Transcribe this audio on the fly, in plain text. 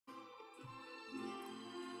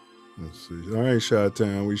Let's see. All right,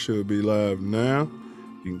 Chi-Town, we should be live now.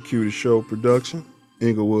 You can cue the show production.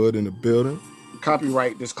 Inglewood in the building.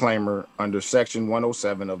 Copyright disclaimer under Section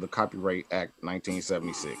 107 of the Copyright Act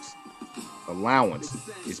 1976. Allowance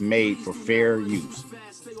is made for fair use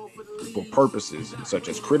for purposes such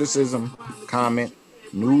as criticism, comment,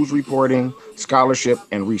 news reporting, scholarship,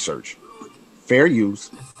 and research. Fair use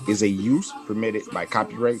is a use permitted by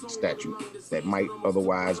copyright statute that might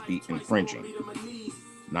otherwise be infringing.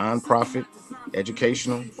 Non-profit,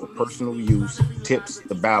 educational, or personal use tips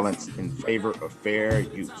the balance in favor of fair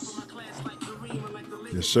use.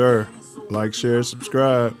 Yes, sir. Like, share,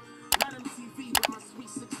 subscribe.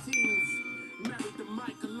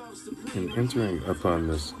 In entering upon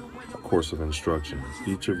this course of instruction,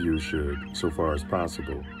 each of you should, so far as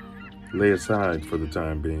possible, lay aside for the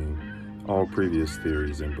time being all previous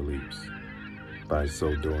theories and beliefs. By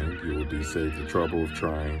so doing, you will be saved the trouble of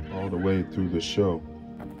trying All the way through the show.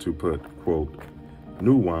 to put, quote,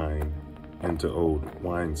 new wine into old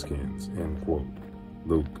wineskins, end quote.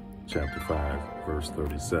 Luke chapter 5, verse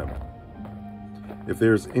 37. If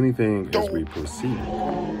there's anything as we proceed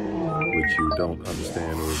which you don't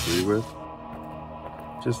understand or agree with,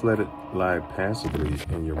 just let it lie passively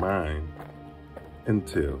in your mind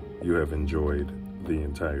until you have enjoyed the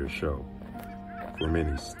entire show. For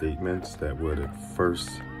many statements that would at first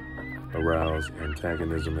arouse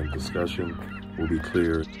antagonism and discussion will be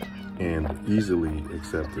clear and easily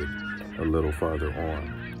accepted a little farther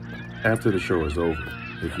on. After the show is over,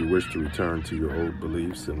 if you wish to return to your old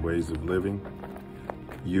beliefs and ways of living,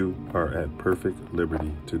 you are at perfect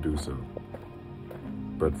liberty to do so.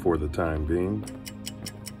 But for the time being,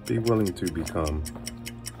 be willing to become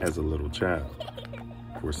as a little child,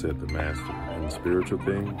 for said the Master in spiritual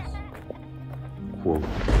things, quote,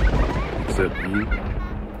 except ye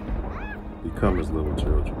become as little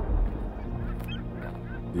children,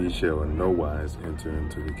 ye shall in no wise enter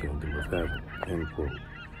into the kingdom of heaven, end quote.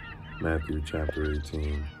 Matthew chapter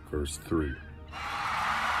 18, verse 3.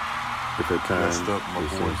 If at times there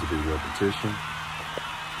seems to be repetition,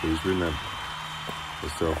 please remember, the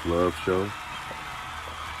Self Love Show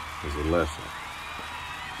is a lesson,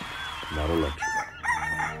 not a lecture.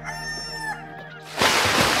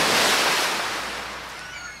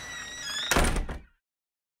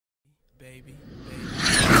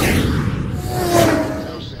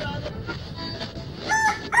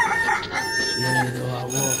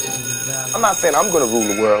 I'm not saying I'm going to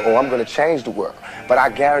rule the world or I'm going to change the world, but I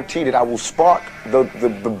guarantee that I will spark the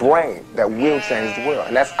brain that will change the world.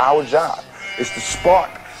 And that's our job, is to spark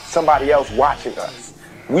somebody else watching us.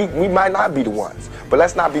 We might not be the ones, but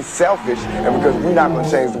let's not be selfish, and because we're not going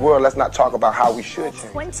to change the world, let's not talk about how we should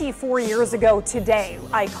change. 24 years ago today,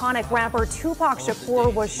 iconic rapper Tupac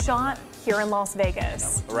Shakur was shot here in Las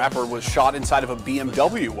Vegas. The rapper was shot inside of a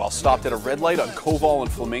BMW while stopped at a red light on Koval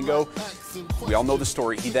and Flamingo. We all know the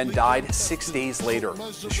story. He then died 6 days later.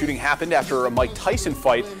 The shooting happened after a Mike Tyson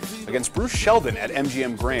fight against Bruce Sheldon at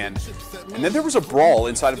MGM Grand. And then there was a brawl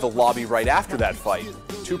inside of the lobby right after that fight.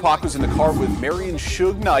 Tupac was in the car with Marion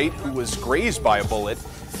Suge Knight, who was grazed by a bullet.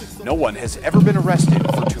 No one has ever been arrested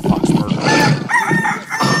for Tupac's murder.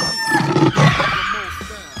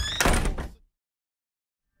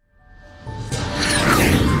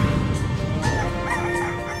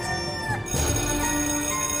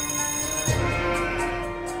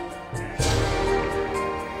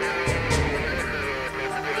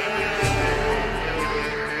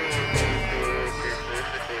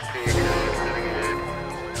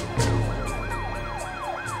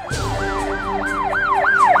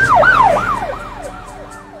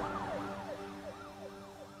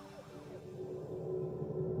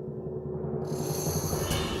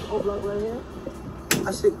 Block right here.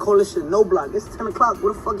 I should call this shit no block. It's 10 o'clock.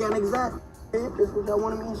 Where the fuck y'all niggas at? This what y'all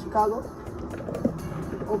wanted me in Chicago?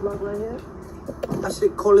 O block right here. I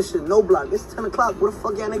should call this shit no block. It's 10 o'clock. Where the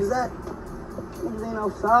fuck y'all niggas at? Niggas ain't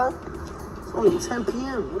outside. It's only 10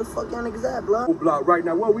 p.m. Where the fuck y'all niggas at, blood? O block right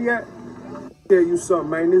now. Where we at? Tell you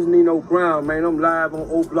something, man. This Nino Brown, man. I'm live on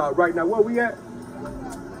O block right now. Where we at?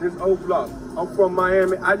 This O block. I'm from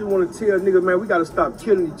Miami. I just want to tell niggas, man, we gotta stop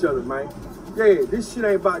killing each other, man. Yeah, this shit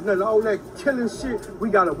ain't about nothing. All that killing shit, we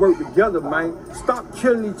gotta work together, man. Stop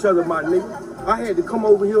killing each other, my nigga. I had to come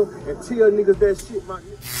over here and tell niggas that shit, my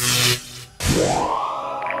nigga.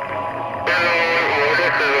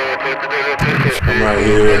 I'm right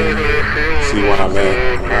here. See where I'm at.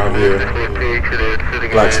 I'm out here.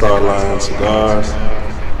 Black Star Line cigars.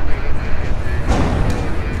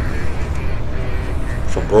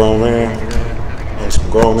 For grown man. On some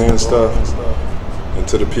grown man stuff. And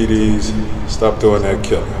to the PDs, stop doing that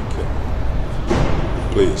killing.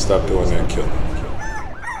 Please, stop doing that killing.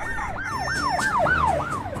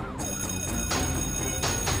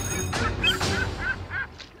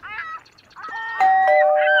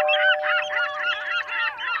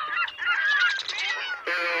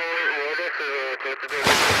 And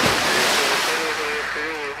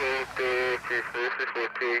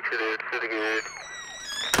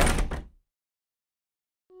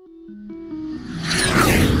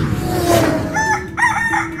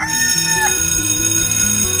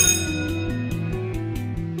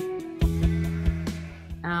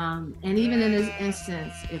even in this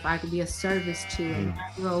instance, if I could be of service to a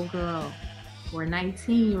 9-year-old girl or a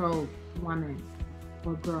 19-year-old woman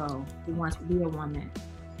or girl who wants to be a woman,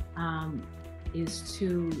 is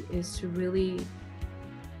to really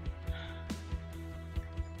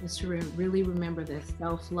remember that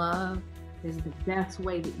self-love is the best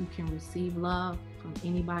way that you can receive love from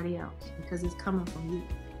anybody else, because it's coming from you.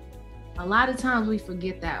 A lot of times we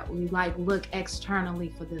forget that. We look externally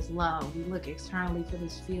for this love. We look externally for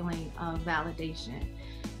this feeling of validation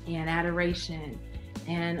and adoration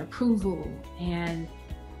and approval, and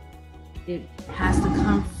it has to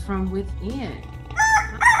come from within.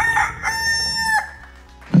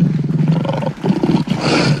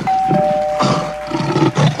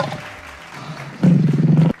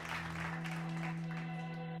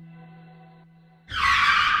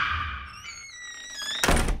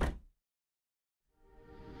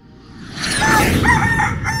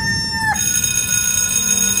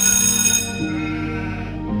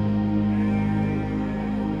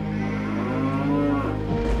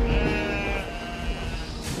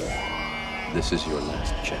 This is your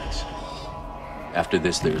last chance. After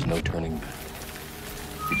this, there is no turning back.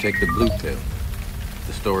 You take the blue pill,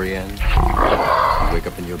 the story ends. You wake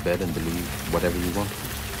up in your bed and believe whatever you want.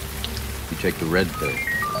 You take the red pill,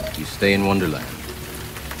 you stay in Wonderland.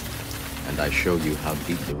 And I show you how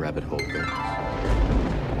deep the rabbit hole goes.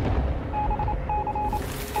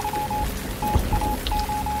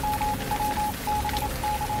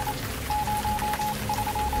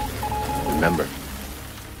 Remember,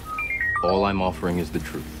 all I'm offering is the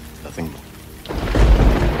truth, nothing more.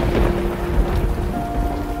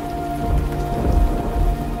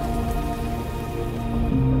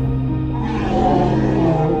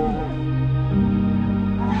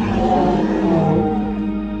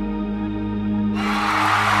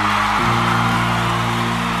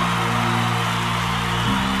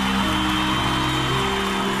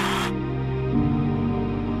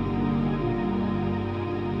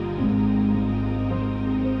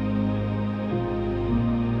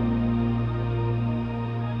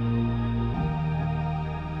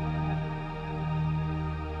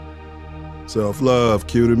 Self Love,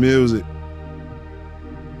 cue the music.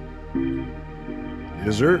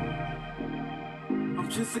 Yes, sir. I'm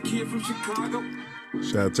just a kid from Chicago.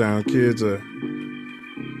 Chi-Town kids are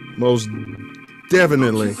most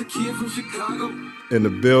definitely in the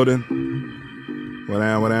building. What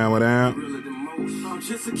down.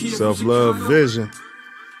 Self Love Vision.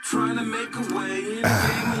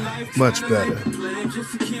 Much better.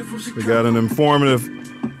 We got an informative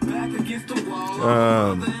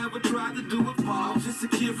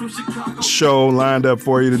show lined up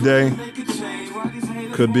for you today.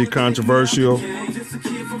 Could be controversial.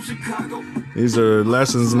 These are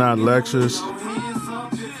lessons, not lectures.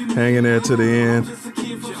 Hang in there to the end.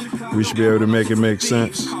 We should be able to make it make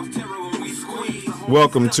sense.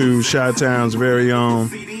 Welcome to Chi-Town's very own,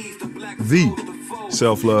 the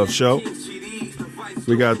Self Love Show.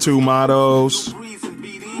 We got two mottos.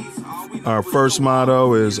 Our first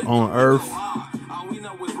motto is on earth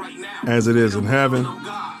as it is in heaven.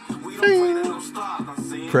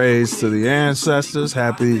 Praise to the ancestors.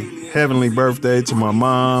 Happy heavenly birthday to my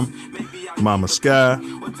mom, Mama Sky.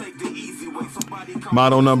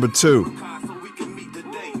 Motto number 2.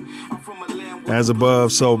 As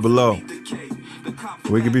above, so below.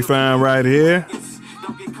 We can be found right here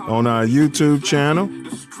on our YouTube channel.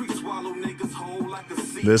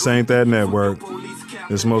 This ain't that network.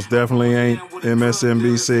 This most definitely ain't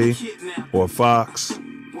MSNBC or Fox,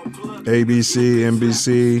 ABC,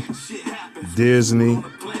 NBC, Disney,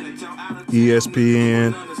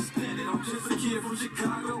 ESPN.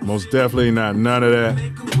 Most definitely not none of that.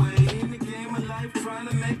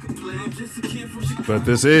 But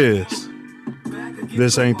this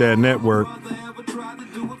ain't that network.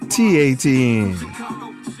 TATN.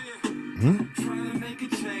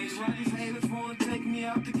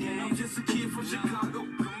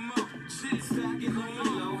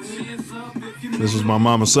 This is my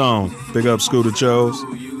mama's song. Big up Scooter Chose.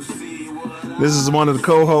 This is one of the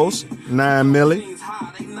co-hosts, 9 Millie,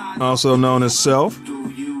 also known as Self.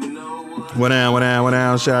 What down,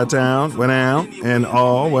 Chi-Town. What down, and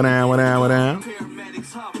all. What down.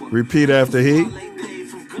 Repeat after he.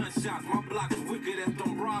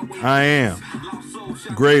 I am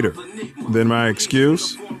greater than my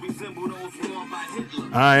excuse.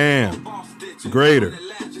 I am greater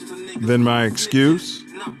than my excuse.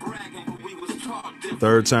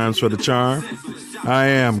 Third time's for the charm. I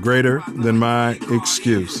am greater than my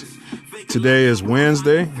excuse. Today is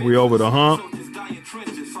Wednesday. We over the hump.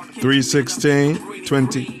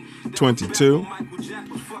 3/16/2022.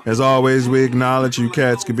 As always, we acknowledge you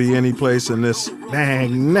cats could be any place in this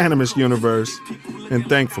magnanimous universe. And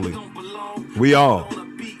thankfully, we all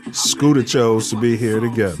Scooter chose to be here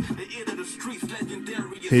together.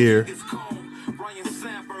 Here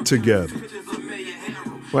together.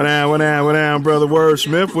 What down, brother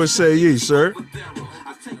Wordsmith? What say ye, sir?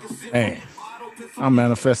 Man, I'm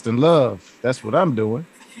manifesting love. That's what I'm doing.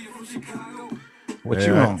 What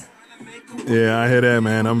you on? Yeah, I hear that,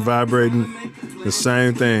 man. I'm vibrating the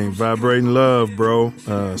same thing. Vibrating love, bro.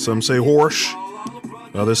 Some say horse.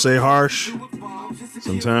 Others say harsh.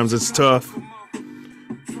 Sometimes it's tough.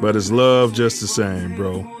 But it's love just the same,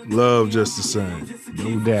 bro. Love just the same.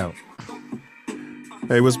 No doubt.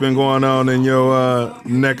 Hey, what's been going on in your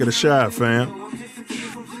neck of the shot, fam?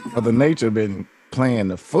 Mother Nature been playing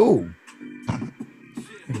the fool.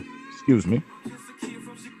 Excuse me.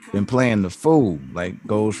 Been playing the fool. Like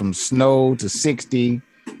goes from snow to 60,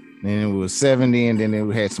 then it was 70, and then it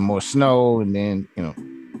had some more snow, and then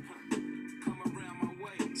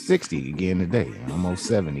 60 again today. Almost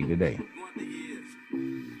 70 today.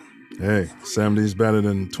 Hey, 70 is better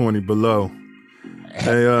than 20 below.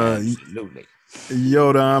 Hey, absolutely.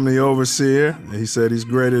 Yoda, I'm the overseer. He said he's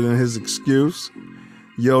greater than his excuse.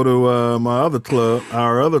 Yoda,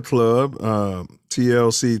 our other club,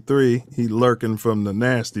 TLC3, he lurking from the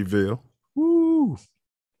Nastyville. Woo.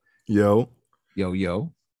 Yo. All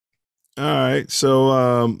right.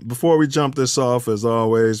 So before we jump this off, as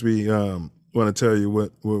always, we want to tell you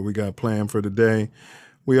what we got planned for today.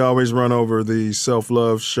 We always run over the Self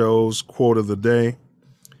Luv Show's quote of the day.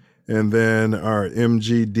 And then our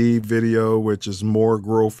MGD video, which is more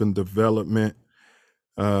growth and development.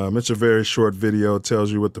 It's a very short video. It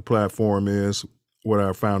tells you what the platform is, what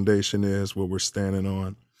our foundation is, what we're standing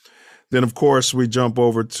on. Then, of course, we jump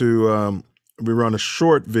over to, we run a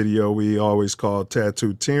short video we always call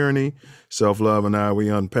Tattoo Tyranny. Self Love and I, we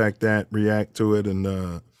unpack that, react to it,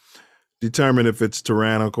 and determine if it's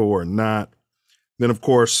tyrannical or not. Then, of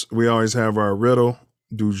course, we always have our riddle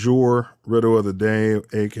du jour, riddle of the day,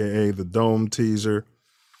 aka the dome teaser.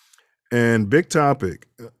 And big topic,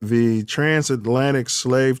 the transatlantic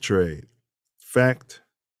slave trade, fact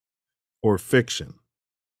or fiction.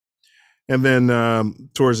 And then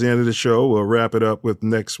towards the end of the show, we'll wrap it up with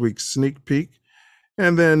next week's sneak peek,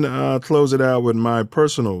 and then close it out with my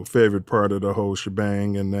personal favorite part of the whole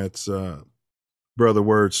shebang, and that's Brother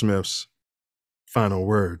Wordsmith's final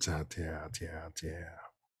words out there.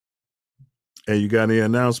 Hey, you got any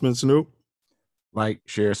announcements, Snoop? Like,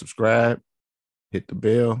 share, subscribe, hit the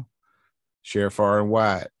bell, share far and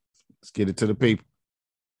wide. Let's get it to the people.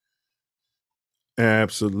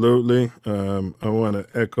 Absolutely. I want to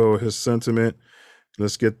echo his sentiment.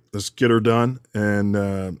 Let's get her done, and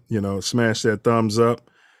smash that thumbs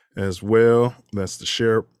up as well. That's the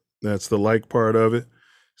share. That's the like part of it.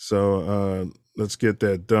 So let's get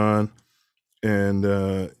that done. And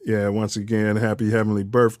once again, happy heavenly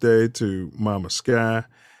birthday to Mama Sky.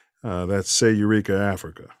 That's Say Eureka,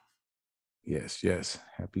 Africa. Yes.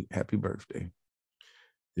 Happy birthday.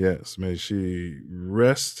 Yes, may she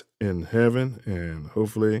rest in heaven, and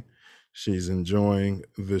hopefully she's enjoying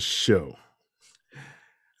the show.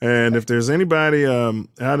 And if there's anybody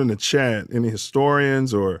out in the chat, any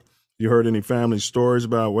historians, or you heard any family stories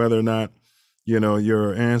about whether or not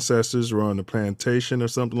your ancestors were on the plantation or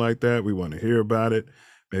something like that, we want to hear about it.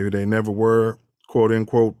 Maybe they never were, quote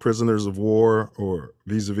unquote, prisoners of war or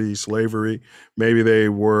vis-a-vis slavery. Maybe they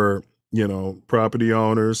were, property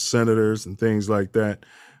owners, senators, and things like that.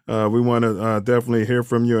 We want to definitely hear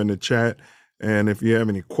from you in the chat. And if you have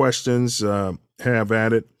any questions, have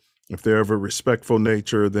at it. If they're of a respectful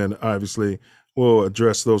nature, then obviously we'll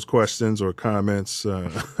address those questions or comments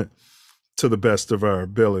to the best of our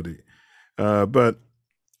ability. But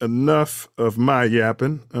enough of my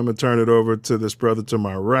yapping. I'm going to turn it over to this brother to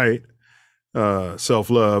my right, Self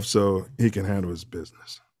Love, so he can handle his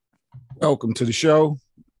business. Welcome to the show.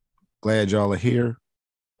 Glad y'all are here.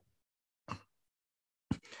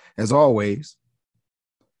 As always,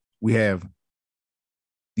 we have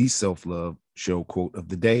the Self Love Show quote of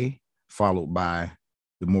the day, followed by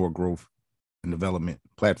the More Growth and Development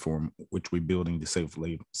platform, which we're building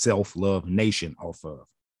the Self Love Nation off of.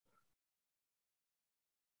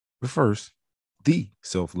 But first, the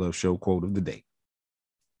Self Love Show quote of the day.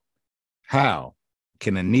 How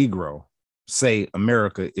can a Negro say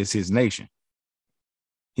America is his nation?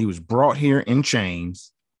 He was brought here in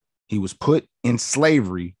chains. He was put in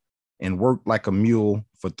slavery and worked like a mule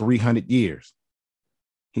for 300 years.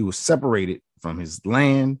 He was separated from his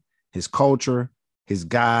land, his culture, his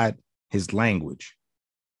God, his language.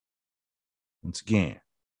 Once again,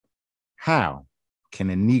 how can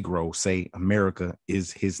a Negro say America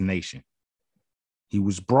is his nation? He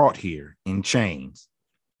was brought here in chains.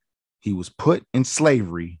 He was put in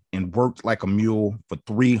slavery and worked like a mule for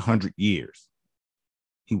 300 years.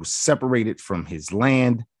 He was separated from his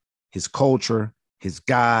land, his culture, his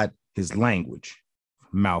God, his language.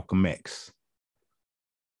 Malcolm X.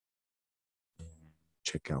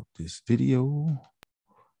 Check out this video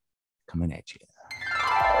coming at you.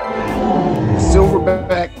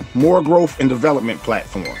 Silverback More Growth and Development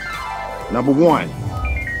Platform. Number 1,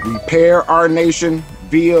 repair our nation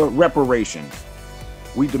via reparations.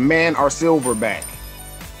 We demand our silver back.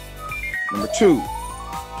 Number 2,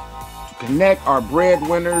 to connect our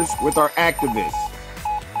breadwinners with our activists.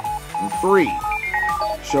 And 3,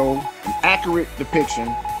 show an accurate depiction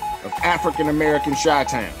of African-American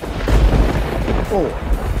Chi-Town. 4,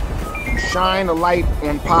 to shine a light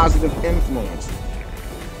on positive influences.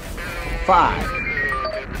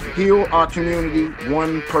 5, heal our community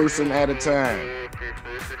one person at a time.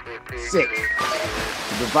 6,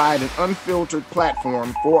 to provide an unfiltered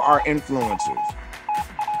platform for our influencers.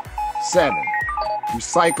 7,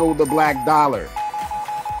 recycle the black dollar.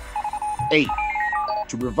 8,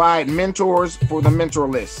 to provide mentors for the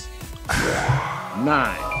mentorless.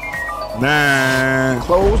 9,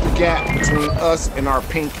 close the gap between us and our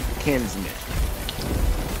pink kinsmen.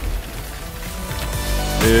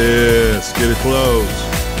 Yes, get it closed.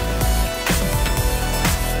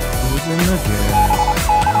 Closing the gap.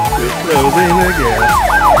 Closing the gap.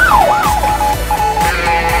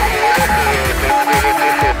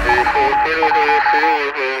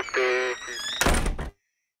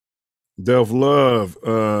 Self Love.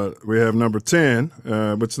 We have number 10.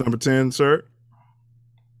 What's number 10, sir?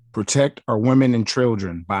 Protect our women and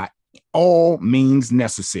children by all means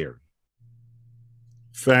necessary.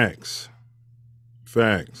 Facts.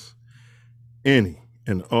 Facts. Any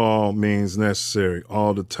and all means necessary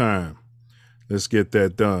all the time. Let's get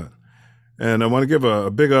that done. And I want to give a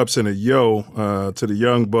big ups and a yo to the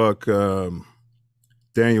young buck,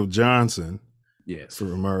 Daniel Johnson. Yes.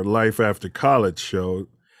 From our Life After College show.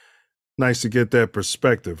 Nice to get that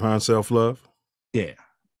perspective, huh, Self Love? Yeah,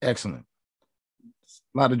 excellent.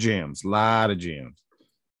 A lot of gems,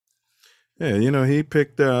 Yeah, you know, he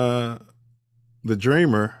picked The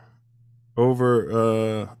Dreamer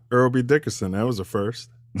over Earl B. Dickerson. That was a first.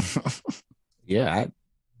 Yeah, I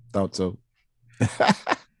thought so.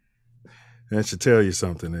 That should tell you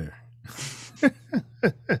something there.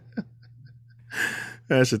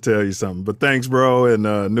 That should tell you something. But thanks, bro. And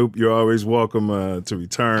Noop, you're always welcome to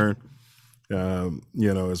return,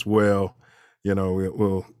 as well.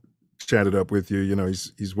 We'll chat it up with you. You know,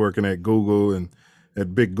 he's working at Google and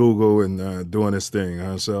at Big Google and doing his thing,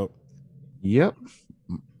 huh? So, yep,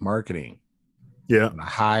 marketing. Yeah, on a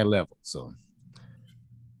high level. So,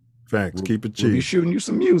 facts. Keep it cheap. We'll be shooting you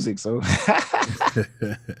some music. So,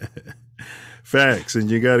 facts,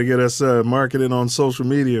 and you got to get us marketed on social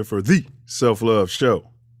media for the Self Love Show.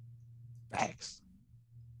 Facts.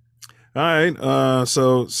 All right.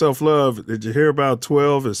 So Self Love. Did you hear about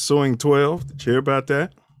 12 is suing 12? Did you hear about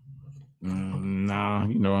that? Nah,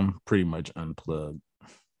 I'm pretty much unplugged.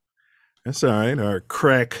 That's all right. Our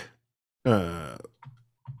crack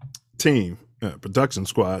team, production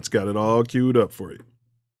squad's got it all queued up for you.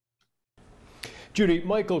 Judy,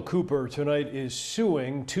 Michael Cooper tonight is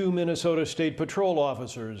suing 2 Minnesota State Patrol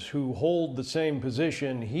officers who hold the same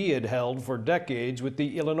position he had held for decades with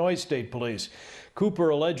the Illinois State Police. Cooper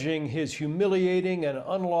alleging his humiliating and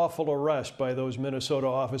unlawful arrest by those Minnesota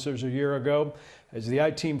officers a year ago. As the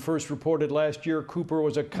I-Team first reported last year, Cooper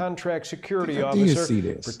was a contract security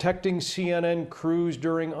officer protecting CNN crews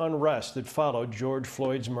during unrest that followed George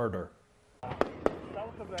Floyd's murder.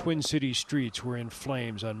 Twin Cities streets were in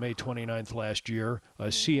flames on May 29th last year. A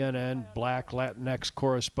CNN Black Latinx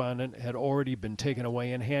correspondent had already been taken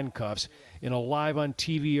away in handcuffs in a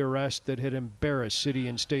live-on-TV arrest that had embarrassed city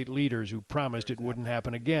and state leaders who promised it wouldn't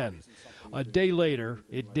happen again. A day later,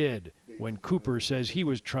 it did, when Cooper says he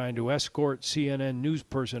was trying to escort CNN news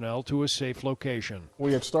personnel to a safe location.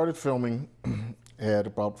 We had started filming at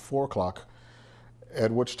about 4 o'clock. At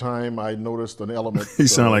which time I noticed an element. He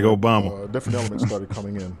sounded like Obama. Different elements started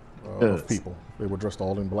coming in of people. They were dressed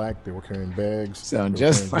all in black. They were carrying bags. Sound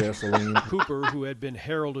just like gasoline. Cooper, who had been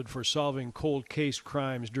heralded for solving cold case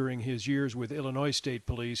crimes during his years with Illinois State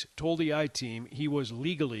Police, told the I-Team he was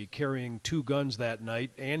legally carrying 2 guns that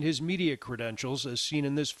night and his media credentials as seen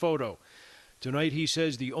in this photo. Tonight, he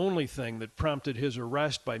says the only thing that prompted his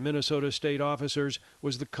arrest by Minnesota state officers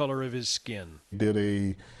was the color of his skin. Did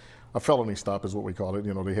a felony stop is what we call it.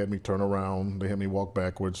 You know, they had me turn around, they had me walk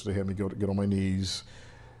backwards, they had me get on my knees,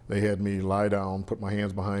 they had me lie down, put my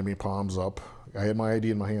hands behind me, palms up. I had my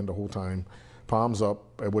ID in my hand the whole time, palms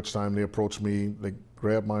up, at which time they approached me, they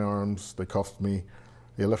grabbed my arms, they cuffed me,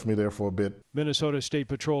 they left me there for a bit. Minnesota State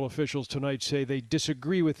Patrol officials tonight say they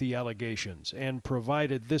disagree with the allegations and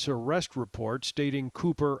provided this arrest report stating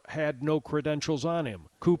Cooper had no credentials on him.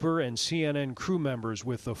 Cooper and CNN crew members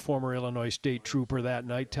with the former Illinois State Trooper that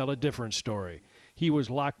night tell a different story. He was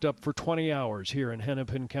locked up for 20 hours here in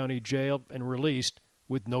Hennepin County Jail and released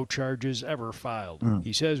with no charges ever filed.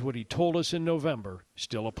 He says what he told us in November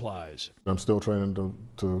still applies. I'm still trying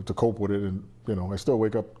to cope with it, and you know, I still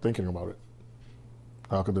wake up thinking about it.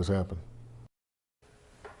 How could this happen?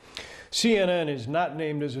 CNN is not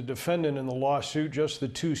named as a defendant in the lawsuit, just the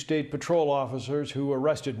two state patrol officers who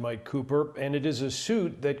arrested Mike Cooper, and it is a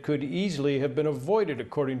suit that could easily have been avoided,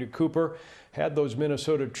 according to Cooper, had those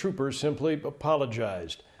Minnesota troopers simply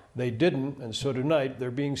apologized. They didn't, and so tonight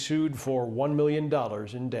they're being sued for $1 million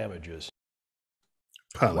in damages.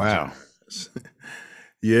 Wow.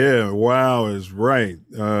 Yeah, wow is right.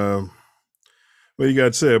 What do you got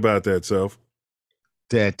to say about that, Self?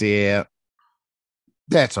 That's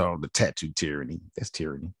all the tattoo tyranny. That's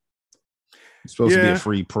tyranny. It's supposed to be a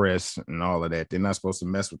free press and all of that. They're not supposed to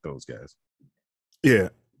mess with those guys. Yeah.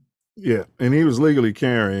 Yeah. And he was legally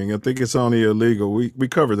carrying. I think it's only illegal. We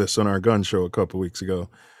covered this on our gun show a couple weeks ago.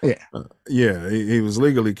 Yeah. He was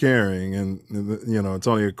legally carrying, and you know, it's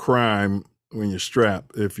only a crime when you're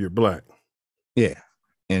strapped if you're black. Yeah.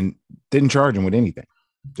 And didn't charge him with anything.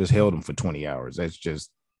 Just held him for 20 hours. That's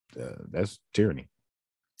just that's tyranny.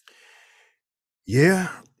 Yeah.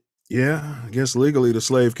 I guess legally the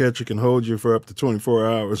slave catcher can hold you for up to 24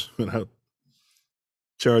 hours without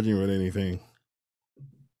charging you with anything.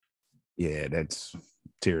 Yeah, that's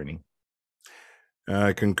tyranny.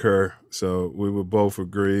 I concur. So we would both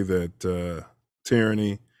agree that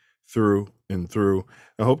tyranny through and through.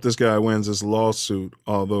 I hope this guy wins this lawsuit,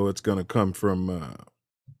 although it's going to come from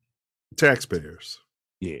taxpayers.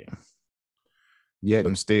 Yeah. Yet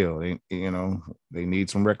and still, they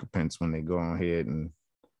need some recompense when they go ahead and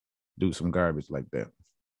do some garbage like that.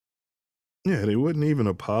 Yeah, they wouldn't even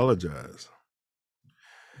apologize.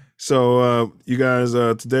 So, you guys,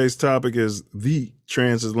 today's topic is the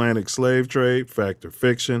transatlantic slave trade, fact or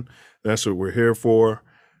fiction. That's what we're here for.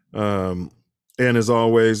 And as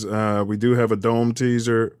always, we do have a dome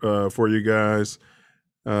teaser for you guys.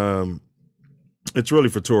 It's really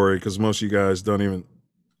for Tori, because most of you guys don't even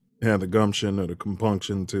have the gumption or the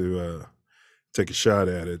compunction to take a shot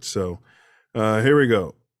at it. So here we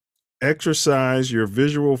go. Exercise your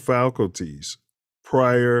visual faculties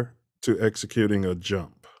prior to executing a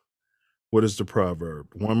jump. What is the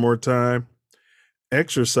proverb? One more time.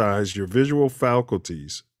 Exercise your visual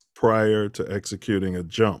faculties prior to executing a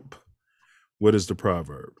jump. What is the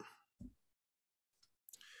proverb?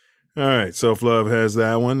 All right, Self Love has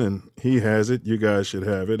that one, and he has it. You guys should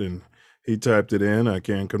have it, and he typed it in. I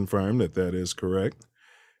can confirm that is correct.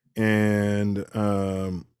 And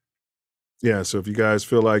so if you guys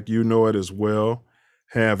feel like you know it as well,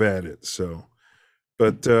 have at it. So,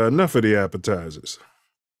 but enough of the appetizers.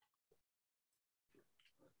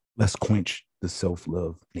 Let's quench the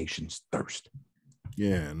self-love nation's thirst.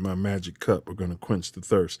 Yeah, in my magic cup, we're going to quench the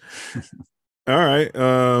thirst. All right.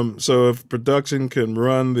 So if production can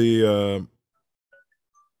run the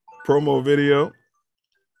promo video.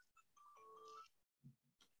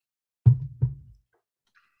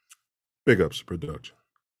 Big ups to production.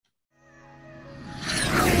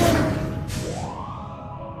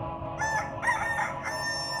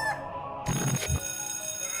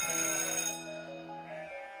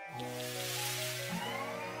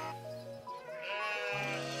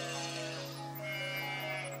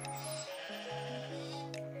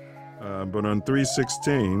 But on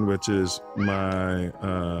 3/16, which is my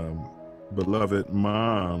beloved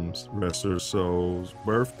mom's, rest her soul's,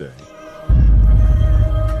 birthday.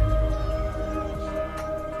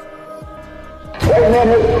 That man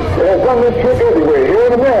has done this trick everywhere, here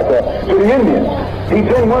in America, to the Indians. He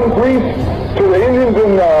sent one priest to the Indians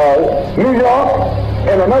in New York,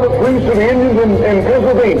 and another priest to the Indians in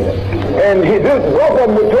Pennsylvania. And both of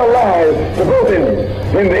them would tell lies to both Indians.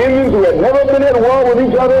 And the Indians who had never been at war with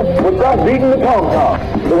each other would start beating the tom-tom,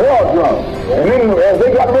 the war drum. And then as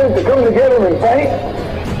they got ready to come together and fight,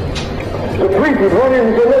 the priest would run in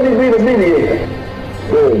and say, let me be the mediator.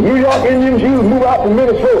 The New York Indians, you move out to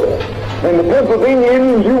Minnesota. And the Pennsylvania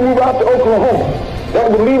Indians, you move out to Oklahoma.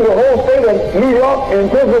 that would leave the whole state of New York and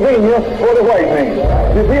Pennsylvania for the white man.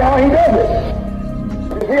 You see how he does it?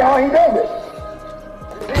 You see how he does it?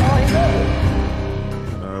 You see how he does it?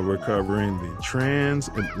 We're covering the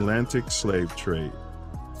transatlantic slave trade.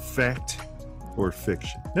 Fact or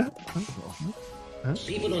fiction? Yeah.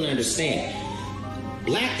 People don't understand.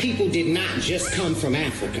 Black people did not just come from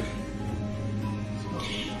Africa.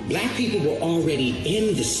 Black people were already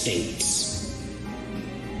in the States.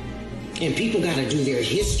 And people got to do their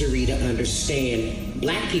history to understand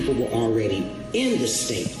black people were already in the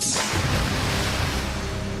States.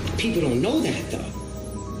 People don't know that, though.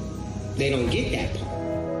 They don't get that part.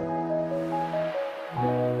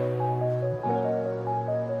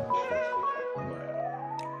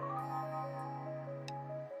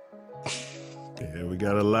 Yeah, we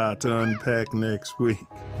got a lot to unpack next week.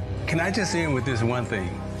 Can I just end with this one thing?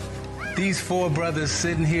 These four brothers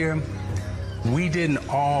sitting here, we didn't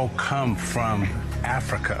all come from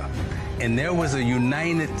Africa. And there was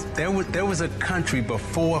there was a country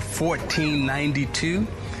before 1492,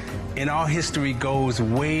 and our history goes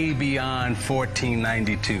way beyond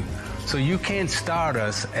 1492. So you can't start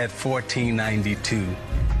us at 1492.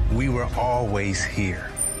 We were always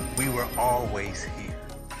here. We were always here.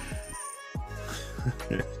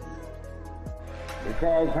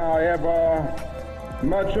 Because, however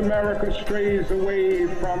much America strays away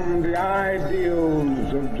from the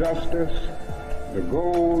ideals of justice, the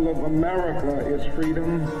goal of America is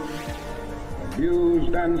freedom.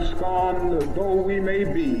 Abused and scorned though we may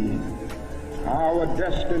be, our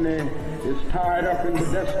destiny is tied up in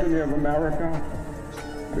the destiny of America.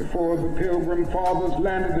 Before the Pilgrim Fathers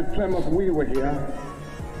landed at Plymouth, we were here.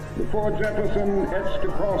 Before Jefferson etched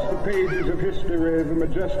across the pages of history the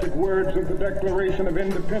majestic words of the Declaration of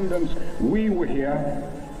Independence, we were here.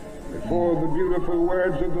 Before the beautiful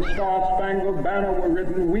words of the Star-Spangled Banner were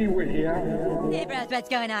written, we were here. Hey bros, what's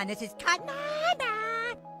going on? This is Cotton.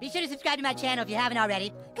 Be sure to subscribe to my channel if you haven't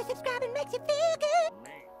already, because subscribing makes you feel good.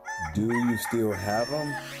 Do you still have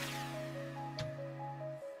them?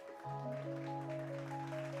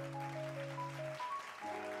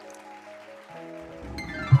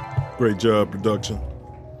 Great job, production.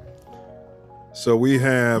 So we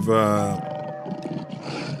have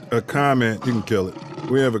a comment. You can kill it.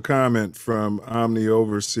 We have a comment from Omni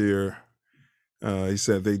Overseer. He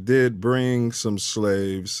said they did bring some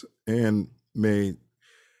slaves and made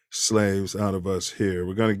slaves out of us here.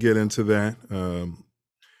 We're going to get into that.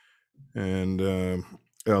 And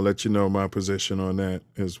I'll let you know my position on that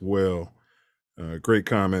as well. Great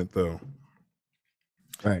comment, though.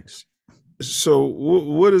 Thanks. So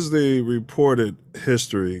what is the reported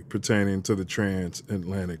history pertaining to the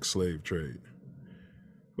transatlantic slave trade?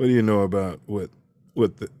 What do you know about what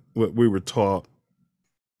we were taught,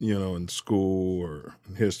 in school or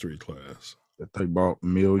in history class? That they brought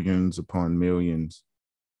millions upon millions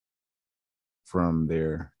from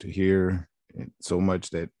there to here, and so much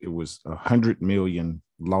that it was 100 million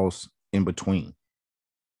lost in between.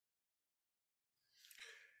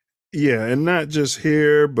 Yeah, and not just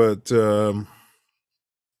here, but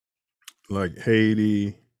like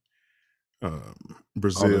Haiti,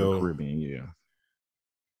 Brazil, all of the Caribbean,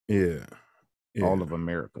 yeah, all of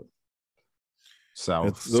America,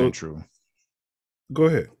 Central. Go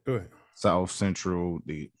ahead. South Central,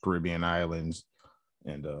 the Caribbean islands,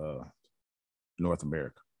 and North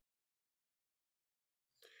America.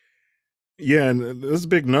 Yeah, and those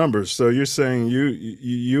big numbers. So you're saying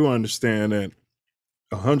you understand that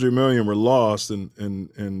 100 million were lost and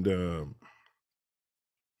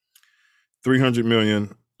 300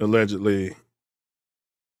 million allegedly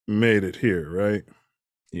made it here, right?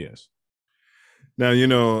 Yes. Now,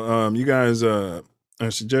 you guys, I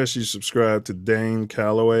suggest you subscribe to Dane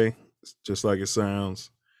Calloway, just like it sounds.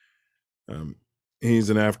 He's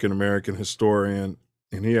an African-American historian,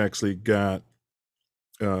 and he actually got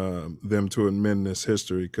them to amend this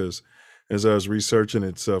history because as I was researching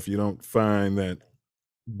itself, you don't find that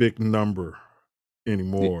big number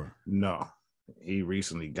anymore. No, he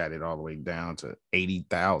recently got it all the way down to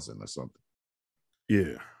 80,000 or something.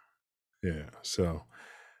 Yeah. So,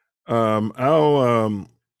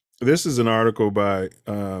 this is an article by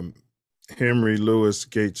Henry Louis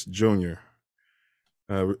Gates Jr.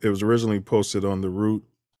 It was originally posted on The Root,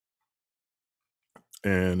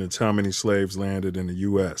 and it's how many slaves landed in the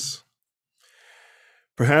U.S.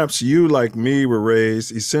 Perhaps you, like me, were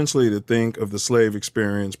raised essentially to think of the slave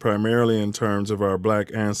experience primarily in terms of our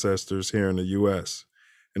Black ancestors here in the U.S.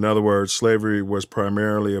 In other words, slavery was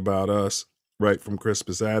primarily about us, right from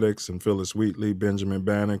Crispus Attucks and Phyllis Wheatley, Benjamin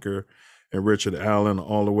Banneker, and Richard Allen,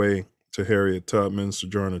 all the way to Harriet Tubman,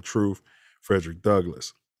 Sojourner Truth, Frederick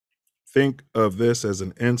Douglass. think of this as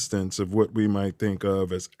an instance of what we might think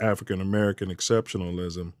of as African American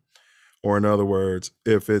exceptionalism. Or in other words,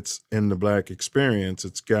 if it's in the Black experience,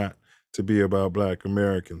 it's got to be about Black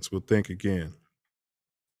Americans. We'll think again.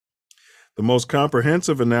 The most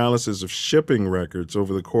comprehensive analysis of shipping records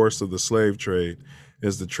over the course of the slave trade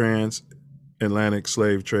is the Transatlantic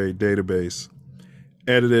Slave Trade Database,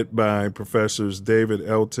 edited by Professors David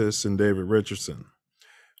Eltis and David Richardson.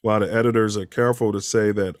 While the editors are careful to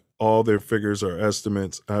say that all their figures are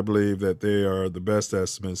estimates, I believe that they are the best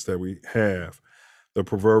estimates that we have, the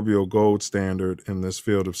proverbial gold standard in this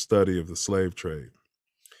field of study of the slave trade.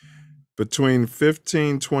 Between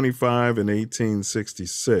 1525 and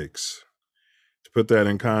 1866, to put that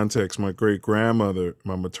in context, my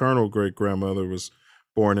maternal great-grandmother was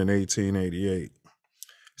born in 1888.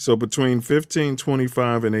 So between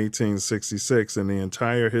 1525 and 1866, in the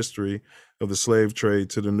entire history of the slave trade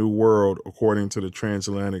to the New World, according to the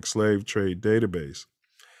Transatlantic Slave Trade Database,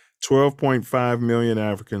 12.5 million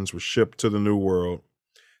Africans were shipped to the New World.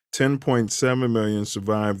 10.7 million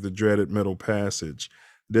survived the dreaded Middle Passage,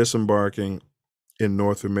 disembarking in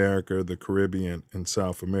North America, the Caribbean, and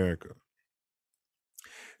South America.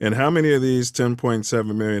 And how many of these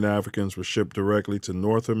 10.7 million Africans were shipped directly to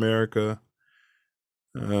North America?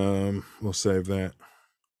 We'll save that.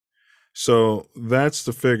 So that's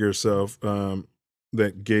the figure, Self,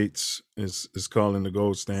 that Gates is calling the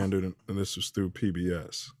gold standard, and this was through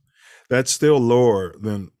PBS. That's still lower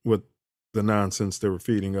than what the nonsense they were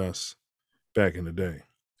feeding us back in the day.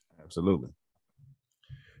 Absolutely.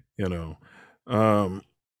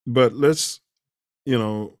 But let's,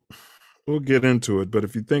 we'll get into it. But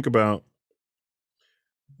if you think about,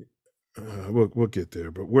 we'll get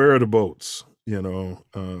there. But where are the boats?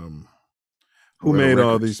 Who made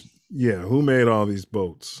all these? Yeah, who made all these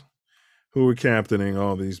boats? Who were captaining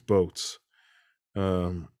all these boats?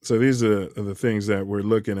 So these are the things that we're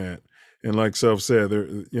looking at. And like Self said,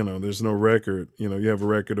 there's no record. You have a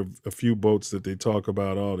record of a few boats that they talk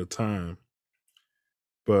about all the time,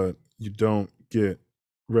 but you don't get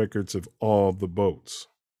records of all the boats.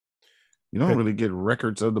 You don't really get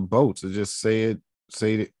records of the boats. They just say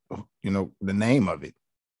the name of it.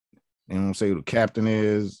 They don't say who the captain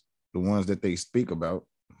is, the ones that they speak about.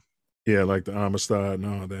 Yeah, like the Amistad and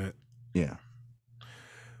all that. Yeah.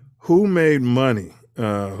 Who made money?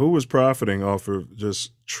 Who was profiting off of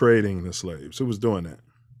just trading the slaves? Who was doing that?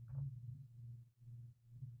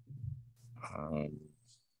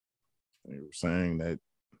 They were saying that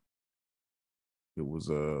it was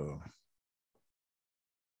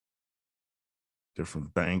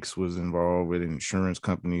different banks was involved with it, insurance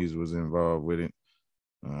companies was involved with it.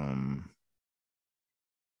 My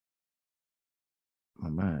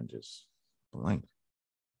mind just blanked.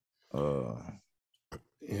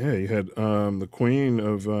 Yeah, you had the Queen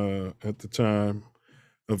of at the time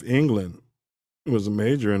of England was a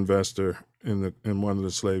major investor in one of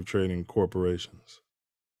the slave trading corporations.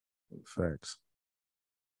 Facts.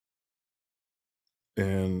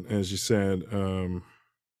 And as you said,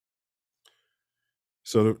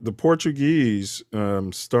 so the Portuguese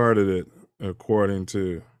started it according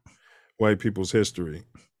to white people's history.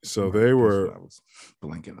 So they were, I was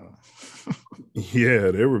blanking on. Yeah,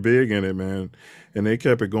 they were big in it, man, and they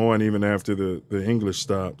kept it going even after the English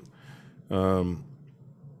stopped.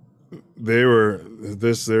 They're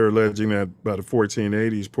alleging that by the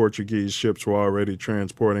 1480s, Portuguese ships were already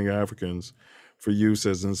transporting Africans for use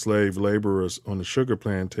as enslaved laborers on the sugar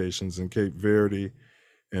plantations in Cape Verde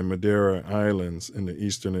and Madeira Islands in the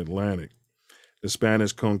Eastern Atlantic. The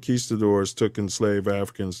Spanish conquistadors took enslaved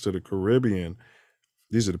Africans to the Caribbean.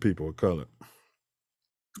 These are the people of color.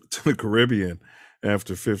 To the Caribbean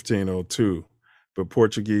after 1502, but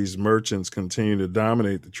Portuguese merchants continued to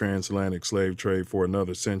dominate the transatlantic slave trade for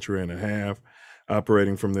another century and a half,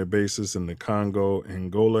 operating from their bases in the Congo,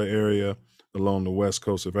 Angola area along the west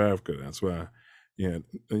coast of Africa. That's why you had,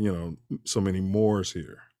 so many Moors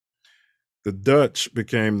here. The Dutch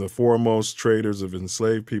became the foremost traders of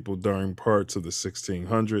enslaved people during parts of the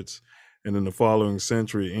 1600s, and in the following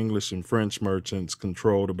century, English and French merchants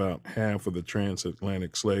controlled about half of the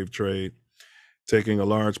transatlantic slave trade, taking a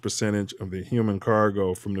large percentage of the human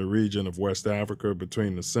cargo from the region of West Africa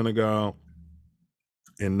between the Senegal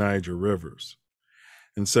and Niger rivers.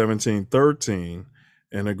 In 1713,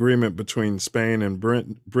 an agreement between Spain and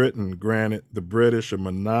Britain granted the British a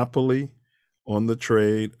monopoly on the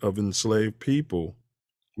trade of enslaved people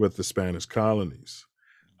with the Spanish colonies.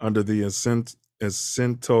 Under the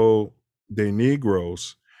Asiento de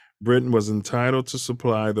Negros, Britain was entitled to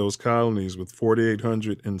supply those colonies with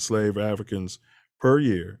 4,800 enslaved Africans per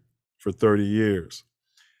year for 30 years.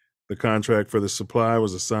 The contract for the supply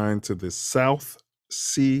was assigned to the South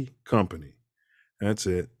Sea Company. That's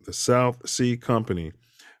it, the South Sea Company,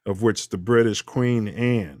 of which the British Queen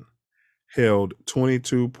Anne held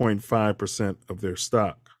 22.5% of their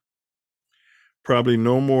stock. Probably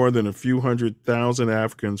no more than a few 100,000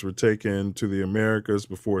 Africans were taken to the Americas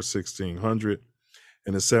before 1600.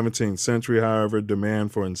 In the 17th century, however,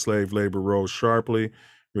 demand for enslaved labor rose sharply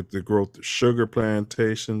with the growth of sugar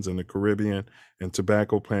plantations in the Caribbean and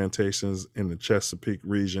tobacco plantations in the Chesapeake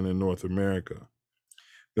region in North America.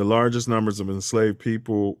 The largest numbers of enslaved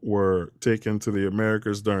people were taken to the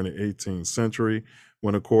Americas during the 18th century,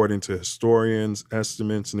 when, according to historians'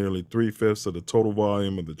 estimates, nearly 3/5 of the total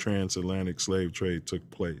volume of the transatlantic slave trade took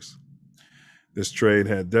place. This trade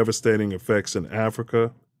had devastating effects in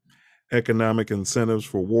Africa. Economic incentives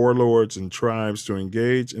for warlords and tribes to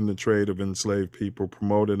engage in the trade of enslaved people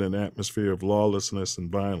promoted an atmosphere of lawlessness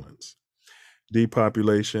and violence.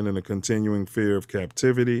 Depopulation and a continuing fear of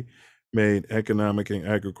captivity made economic and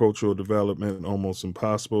agricultural development almost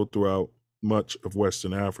impossible throughout much of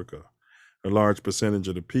Western Africa. A large percentage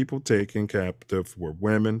of the people taken captive were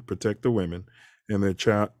women, protected women, in their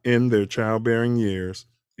childbearing years,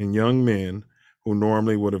 and young men who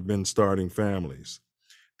normally would have been starting families.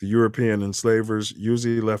 The European enslavers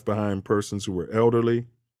usually left behind persons who were elderly,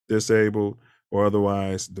 disabled, or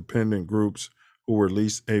otherwise dependent groups who were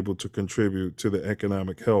least able to contribute to the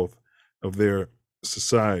economic health of their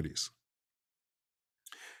societies.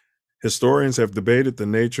 Historians have debated the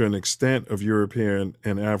nature and extent of European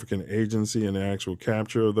and African agency in the actual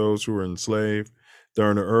capture of those who were enslaved.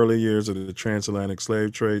 During the early years of the transatlantic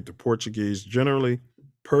slave trade, the Portuguese generally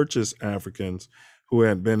purchased Africans who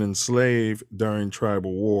had been enslaved during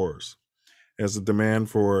tribal wars. As the demand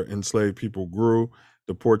for enslaved people grew,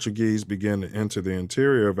 the Portuguese began to enter the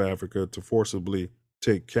interior of Africa to forcibly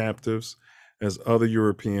take captives. As other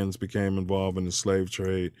Europeans became involved in the slave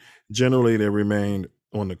trade, generally they remained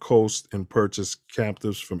on the coast and purchased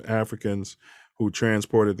captives from Africans who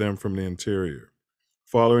transported them from the interior.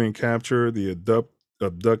 Following capture, the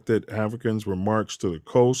abducted Africans were marched to the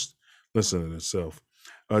coast. Listen to this,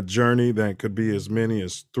 a journey that could be as many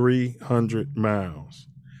as 300 miles.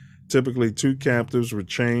 Typically, two captives were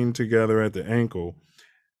chained together at the ankle,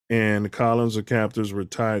 and columns of captives were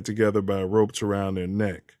tied together by ropes around their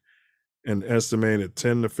neck. An estimated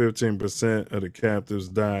 10 to 15% of the captives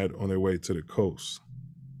died on their way to the coast.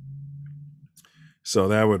 So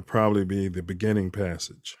that would probably be the beginning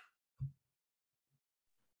passage.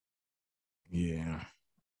 Yeah.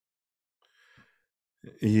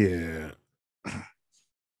 Yeah.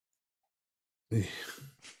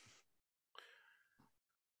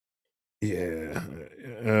 Yeah.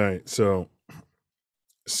 All right. So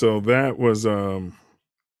that was so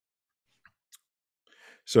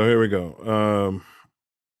here we go.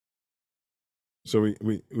 So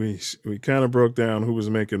we kind of broke down who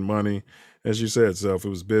was making money. As you said, Self, it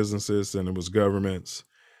was businesses and it was governments.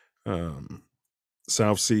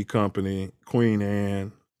 South Sea Company, Queen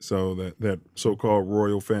Anne. So that so-called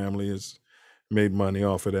royal family has made money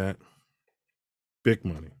off of that. Big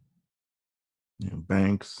money. Yeah,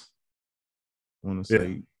 banks. I want to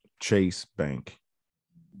say Chase Bank,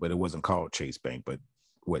 but it wasn't called Chase Bank, but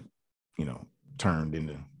what, turned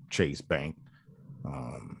into Chase Bank.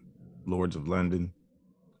 Lords of London.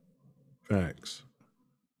 Facts.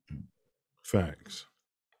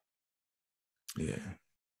 Yeah.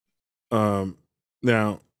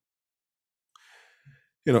 Now,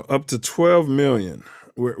 up to 12 million.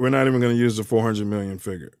 We're not even going to use the 400 million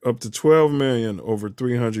figure. Up to 12 million over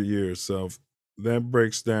 300 years. So that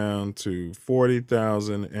breaks down to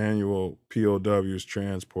 40,000 annual POWs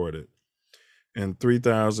transported and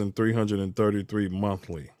 3,333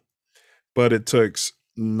 monthly. But it takes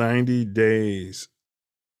 90 days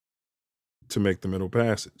to make the Middle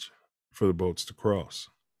Passage for the boats to cross.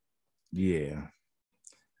 Yeah.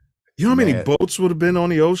 You know how many boats would have been on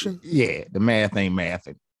the ocean? Yeah, the math ain't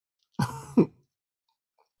mathing.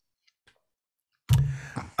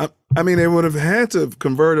 I mean, they would have had to have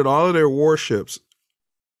converted all of their warships.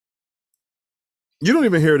 You don't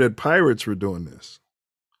even hear that pirates were doing this.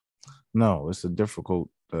 No, it's a difficult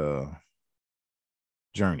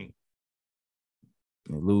journey.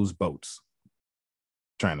 They lose boats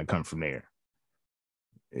trying to come from there.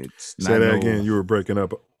 It's Say that again. You were breaking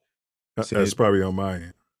up. That's probably on my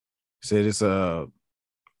end. Said it's a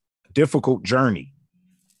difficult journey,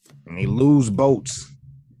 and they lose boats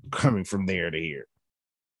coming from there to here.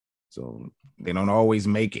 So they don't always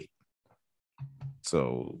make it.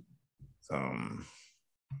 So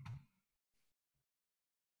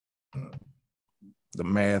the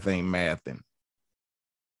math ain't mathing.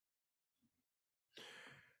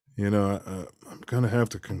 I'm going to have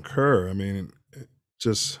to concur.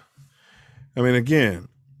 Again,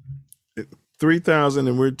 3,000,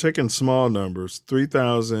 and we're taking small numbers,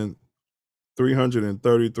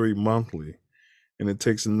 3,333 monthly, and it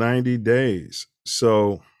takes 90 days.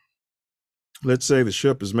 So let's say the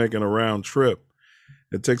ship is making a round trip.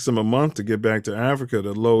 It takes them a month to get back to Africa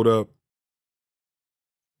to load up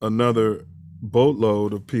another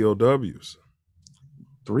boatload of POWs.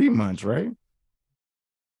 3 months, right?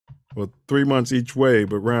 Well, 3 months each way,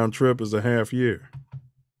 but round trip is a half year.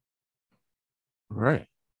 Right.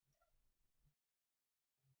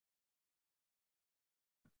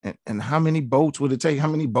 And how many boats would it take? How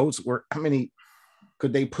many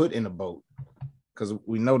could they put in a boat? Because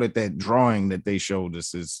we know that drawing that they showed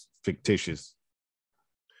us is fictitious.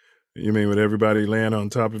 You mean with everybody laying on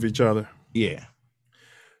top of each other? Yeah.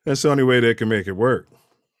 That's the only way they can make it work.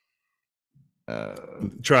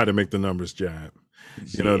 Try to make the numbers jive.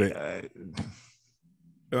 Let's see.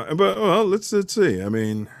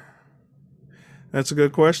 That's a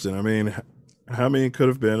good question. How many could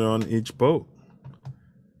have been on each boat?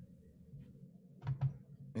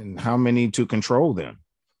 And how many to control them?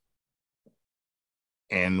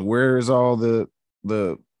 And where is all the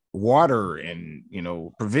water and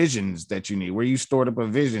provisions that you need? Where you store the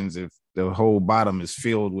provisions if the whole bottom is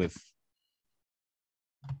filled with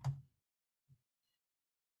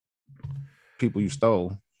people you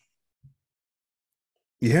stole?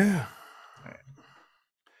 Yeah.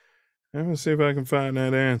 I'm gonna see if I can find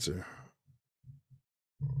that answer.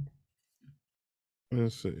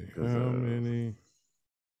 Let's see. How many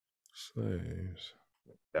slaves?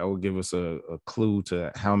 That will give us a clue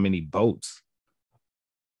to how many boats.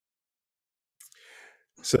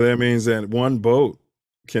 So that means that one boat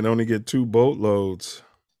can only get 2 boatloads.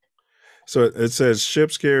 So it says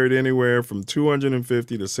ships carried anywhere from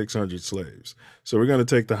 250 to 600 slaves. So we're going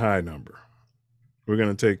to take the high number. We're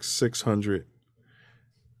going to take 600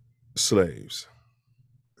 slaves.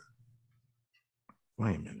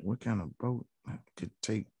 Wait a minute. What kind of boat could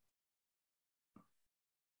take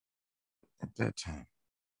at that time?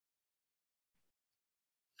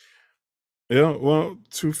 Yeah, well,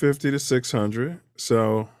 250 to 600.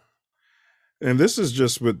 So, and this is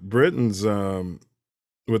just with Britain's,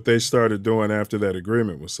 what they started doing after that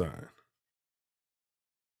agreement was signed.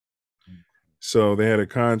 So they had a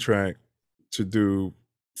contract to do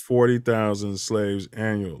 40,000 slaves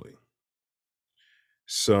annually.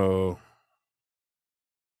 So,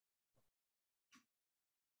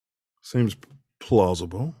 seems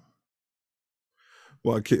plausible.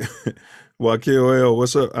 Wakil,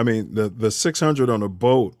 what's up? The 600 on a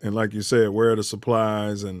boat, and like you said, where are the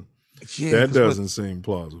supplies? And that doesn't seem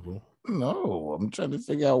plausible. No, I'm trying to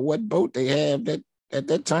figure out what boat they have that at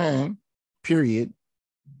that time, period,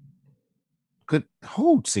 could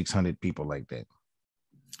hold 600 people like that.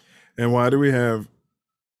 And why do we have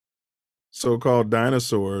so-called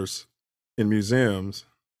dinosaurs in museums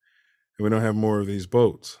and we don't have more of these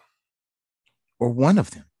boats? Or one of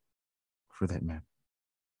them, for that matter.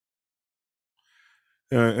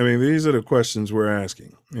 These are the questions we're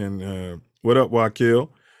asking. And what up, Wakil?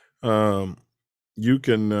 You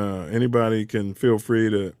can, anybody can feel free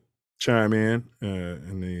to chime in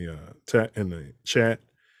the chat.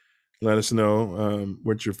 Let us know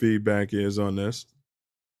what your feedback is on this.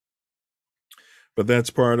 But that's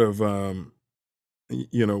part of, I'm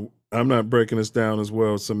not breaking this down as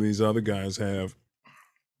well as some of these other guys have,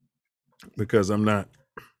 because I'm not,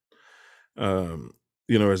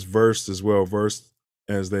 as well versed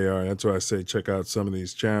as they are. That's why I say check out some of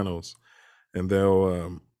these channels, and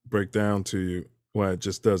they'll break down to you why it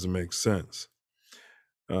just doesn't make sense.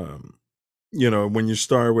 When you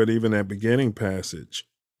start with even that beginning passage,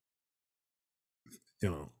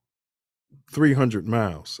 300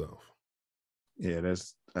 miles. So yeah,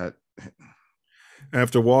 that's that.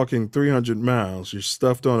 After walking 300 miles, you're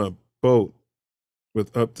stuffed on a boat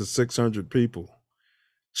with up to 600 people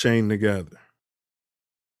chained together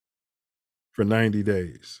for 90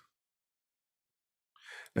 days.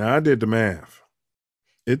 Now, I did the math.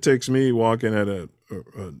 It takes me walking at a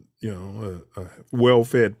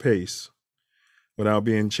well-fed pace without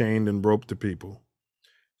being chained and roped to people.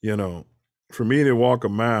 For me to walk a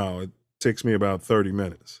mile, it takes me about 30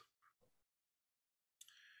 minutes.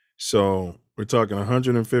 So we're talking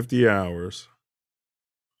 150 hours,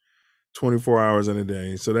 24 hours in a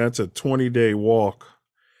day. So that's a 20-day walk.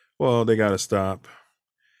 Well, they got to stop.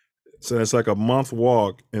 So that's like a month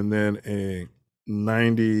walk and then a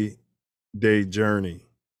 90-day journey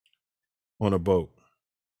on a boat.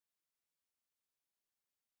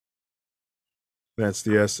 That's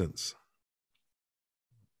the essence.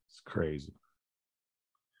 It's crazy.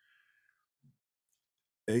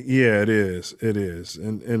 Yeah, it is. It is.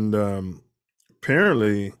 And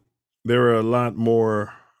apparently there are a lot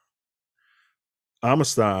more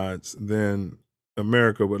homicides than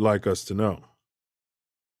America would like us to know.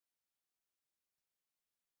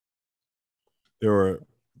 There are,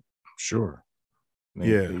 Sure.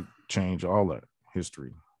 They change all that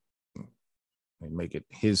history. They make it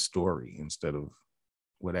his story instead of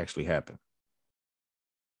what actually happened.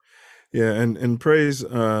 Yeah, and praise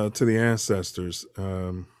to the ancestors.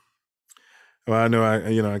 Well, I know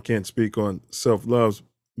I can't speak on Self Love's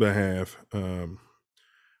behalf,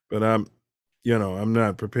 but I'm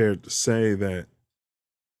not prepared to say that.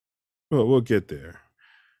 Well, we'll get there,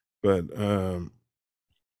 but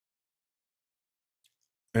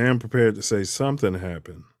I am prepared to say something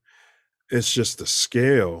happened. It's just the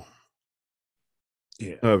scale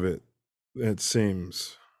of it that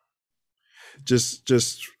seems just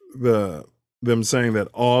them saying that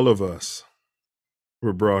all of us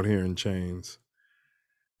were brought here in chains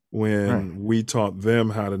when we taught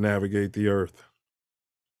them how to navigate the earth.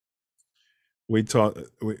 We taught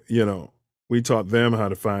them how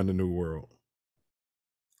to find a new world,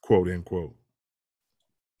 quote unquote.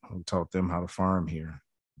 We taught them how to farm here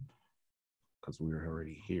because we were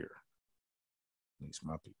already here. At least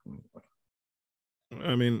my people anyway.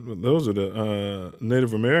 I mean, those are the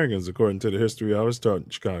Native Americans, according to the history I was taught in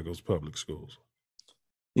Chicago's public schools.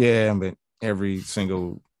 Yeah, but every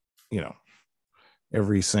single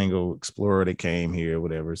explorer that came here,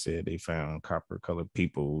 whatever, said they found copper-colored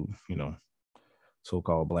people,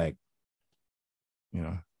 so-called black,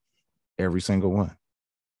 every single one.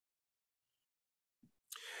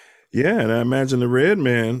 Yeah, and I imagine the red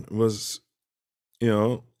man was,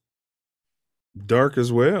 dark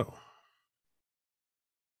as well.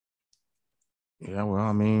 Yeah, well,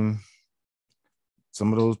 I mean,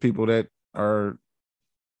 some of those people that are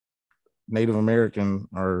Native American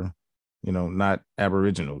are, not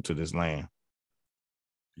Aboriginal to this land.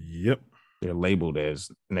 Yep. They're labeled as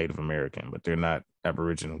Native American, but they're not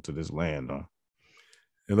Aboriginal to this land, though.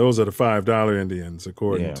 And those are the $5 Indians,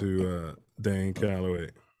 according to Dane Calloway.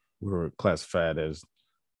 We were classified as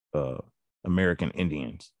American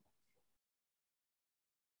Indians.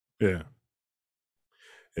 Yeah.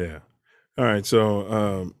 Yeah. All right.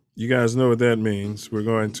 So you guys know what that means. We're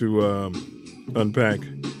going to unpack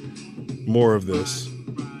more of this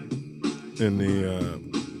in the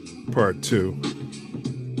part 2.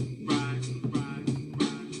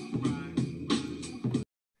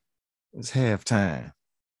 It's halftime.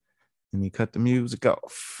 Let me cut the music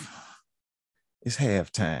off. It's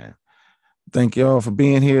halftime. Thank y'all for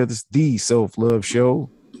being here. This is the Self Luv Show.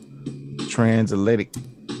 Transatlantic.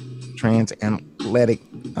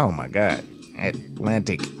 Oh my God.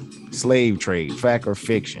 Atlantic slave trade, fact or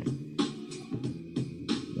fiction.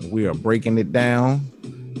 We are breaking it down,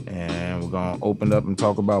 and we're gonna open up and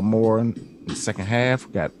talk about more in the second half.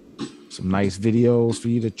 We got some nice videos for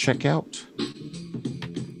you to check out.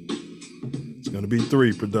 It's gonna be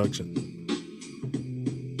 3 production.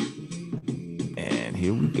 And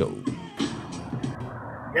here we go.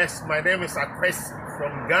 Yes, my name is Akwesi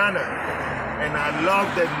from Ghana, and I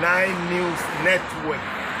love the 9 News Network.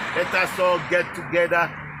 Let us all get together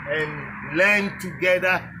and learn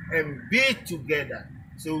together and be together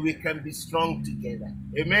so we can be strong together.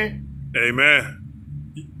 Amen? Amen.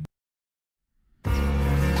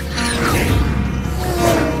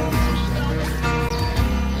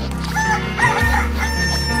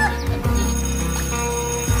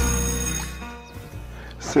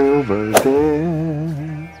 Silver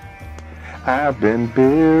there, I've been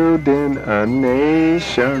building a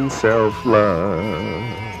nation,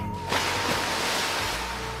 self-love.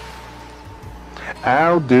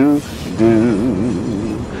 I'll do,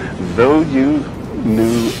 though you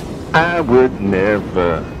knew I would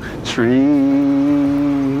never treason.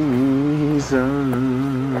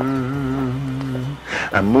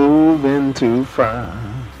 I'm moving too far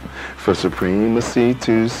for supremacy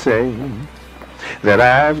to say that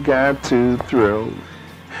I've got to throw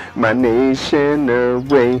my nation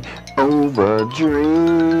away over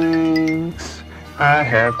drinks. I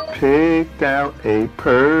have picked out a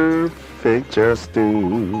perfect just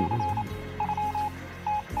do.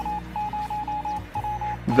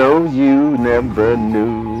 Though you never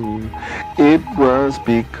knew, it was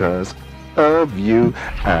because of you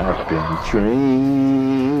I've been drinking.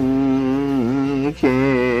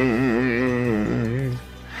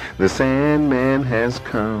 The Sandman has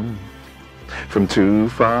come from too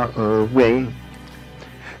far away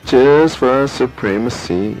just for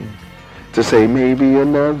supremacy, to say maybe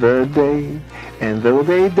another day. And though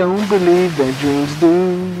they don't believe that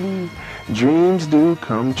dreams do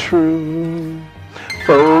come true,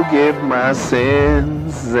 forgive my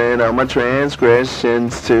sins and all my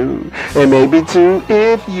transgressions too. And maybe too,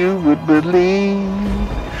 if you would believe,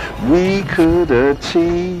 we could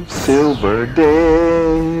achieve Silverdale,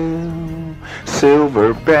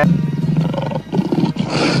 Silverback.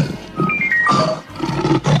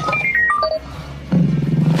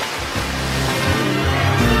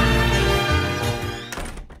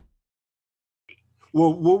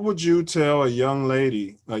 Well, what would you tell a young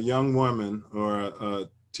lady, a young woman, or a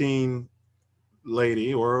teen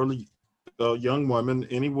lady, or a young woman,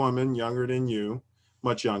 any woman younger than you,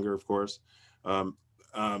 much younger, of course,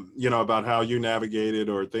 you know, about how you navigated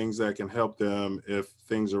or things that can help them if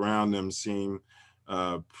things around them seem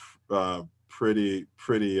pretty,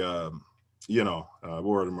 you know, what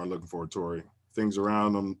word am I looking for, Tori? Things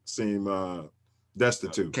around them seem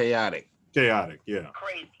destitute. Chaotic. Chaotic, yeah.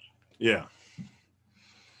 Crazy. Yeah.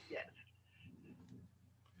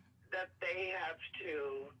 That they have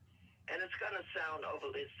to, and it's going to sound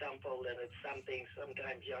overly simple, and it's something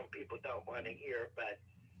sometimes young people don't want to hear, but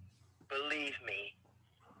believe me,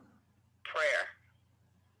 prayer.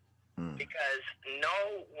 Because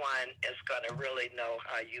no one is going to really know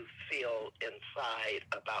how you feel inside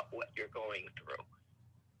about what you're going through.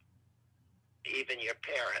 Even your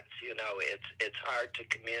parents, you know, it's hard to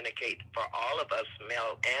communicate for all of us,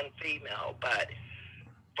 male and female, but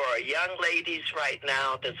for young ladies right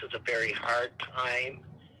now, this is a very hard time.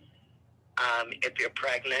 If you're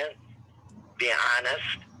pregnant, be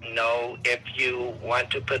honest. Know if you want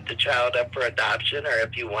to put the child up for adoption or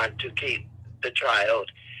if you want to keep the child,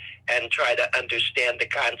 and try to understand the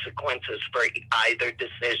consequences for either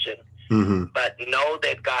decision. Mm-hmm. But know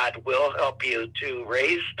that God will help you to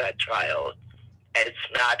raise that child. It's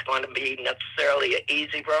not going to be necessarily an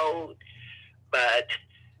easy road, but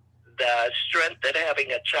the strength that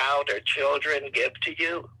having a child or children give to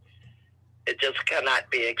you, it just cannot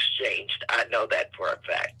be exchanged. I know that for a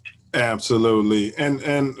fact. Absolutely. And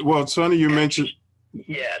well, it's funny you mentioned.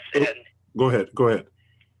 Yes. And Go ahead.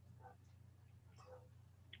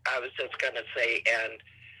 I was just going to say, and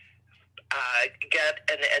get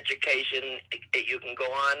an education. You can go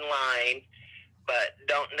online, but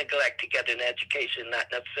don't neglect to get an education, not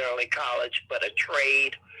necessarily college, but a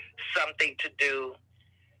trade, something to do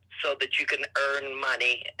so that you can earn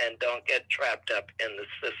money and don't get trapped up in the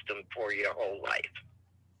system for your whole life.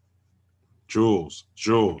 Jules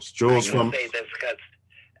I from. say this because,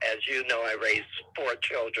 as you know, I raised 4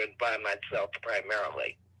 children by myself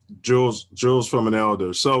primarily. Jules from an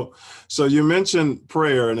elder. So you mentioned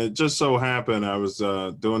prayer, and it just so happened I was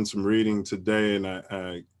doing some reading today, and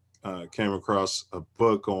I came across a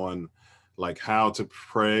book on like how to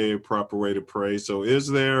pray, proper way to pray. So is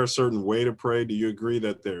there a certain way to pray? Do you agree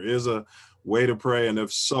that there is a way to pray? And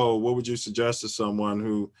if so, what would you suggest to someone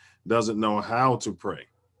who doesn't know how to pray?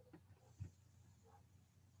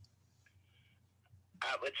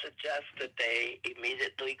 I would suggest that they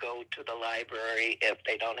immediately go to the library if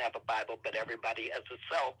they don't have a Bible, but everybody has a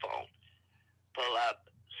cell phone. Pull up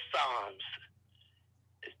Psalms,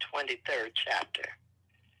 the 23rd chapter.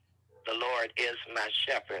 The Lord is my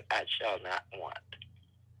shepherd, I shall not want.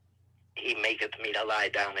 He maketh me to lie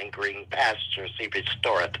down in green pastures. He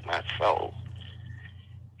restoreth my soul.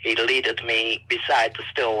 He leadeth me beside the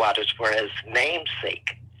still waters for his name's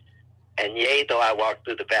sake. And yea, though I walk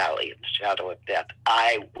through the valley of the shadow of death,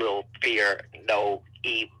 I will fear no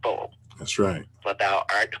evil. That's right. For thou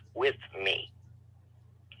art with me.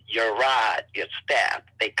 Your rod, your staff,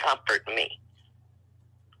 they comfort me.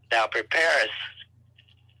 Thou preparest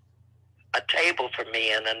a table for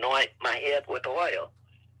me and anoint my head with oil.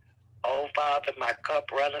 O Father, my cup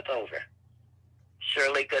runneth over.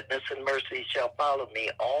 Surely goodness and mercy shall follow me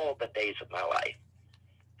all the days of my life,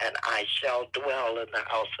 and I shall dwell in the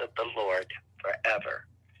house of the Lord forever.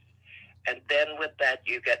 And then with that,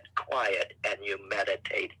 you get quiet and you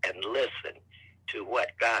meditate and listen to what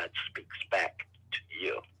God speaks back to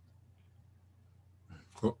you.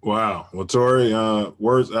 Wow. Well, Tori,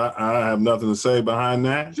 words, I have nothing to say behind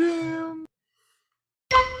that. Jim.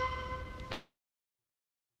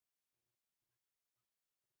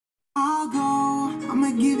 I'll go,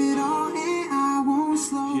 I'ma give it all and I won't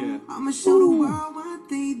slow. Yeah. I'ma show the world what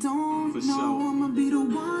they don't know. Sure. I'ma be the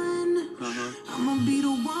one. I'ma be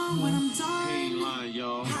the one when I'm done. Ain't lying,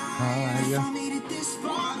 y'all. If I made it this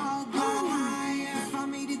far, I'll go higher. If I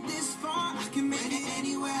made it this far, I can make it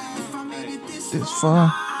anywhere. If I made it this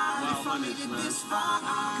far.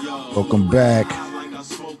 Welcome back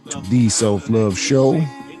to the Self Luv Show,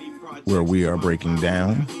 where we are breaking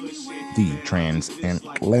down the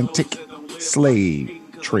Transatlantic slave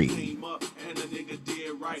trade.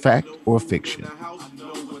 Fact or fiction?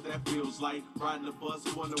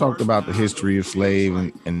 Talked about the history of slave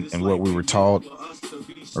and what we were taught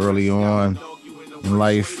early on in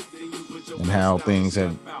life and how things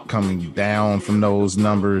have come down from those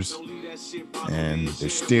numbers and they're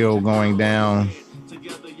still going down.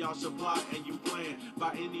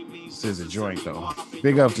 This is a joint though.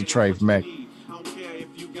 Big up to Trife Mac.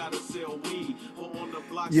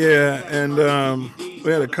 Yeah, and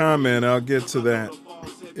we had a comment. I'll get to that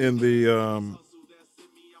in the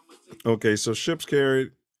okay, so ships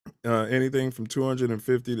carried anything from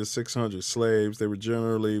 250 to 600 slaves. They were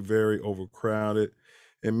generally very overcrowded.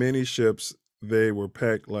 In many ships, they were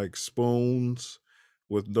packed like spoons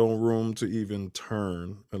with no room to even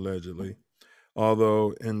turn, allegedly.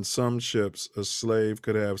 Although in some ships, a slave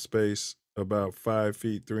could have space about 5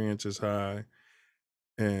 feet 3 inches high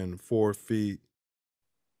and 4 feet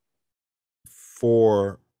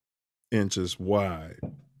 4 inches wide.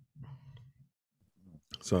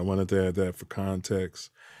 So I wanted to add that for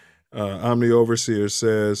context. Omni Overseer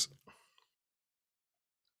says,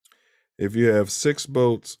 if you have 6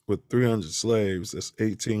 boats with 300 slaves, that's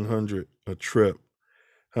 1,800 a trip.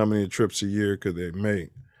 How many trips a year could they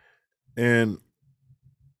make? And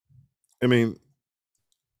I mean,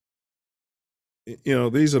 you know,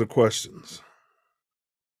 these are the questions.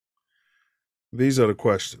 These are the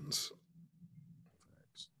questions,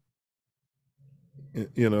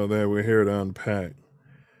 you know, that we're here to unpack.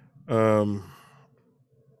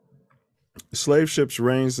 Slave ships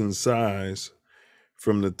ranged in size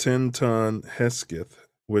from the 10-ton Hesketh,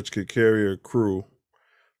 which could carry a crew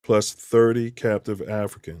plus 30 captive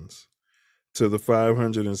Africans, to the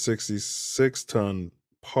 566-ton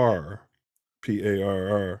Par,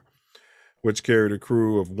 P-A-R-R, which carried a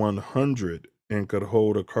crew of 100 and could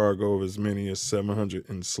hold a cargo of as many as 700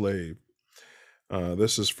 enslaved.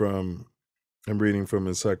 This is from, I'm reading from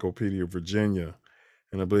Encyclopedia Virginia,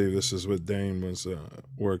 and I believe this is what Dane was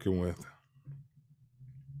working with.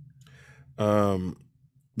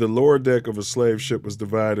 The lower deck of a slave ship was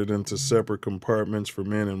divided into separate compartments for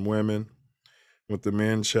men and women, with the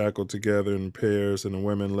men shackled together in pairs and the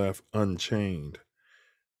women left unchained,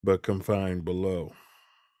 but confined below.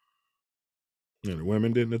 And the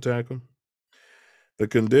women didn't attack them. The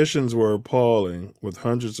conditions were appalling, with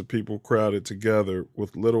hundreds of people crowded together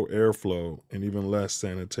with little airflow and even less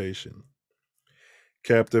sanitation.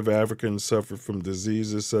 Captive Africans suffered from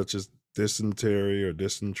diseases such as dysentery or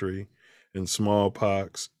dysentery, and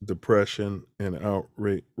smallpox, depression, and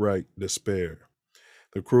outright despair.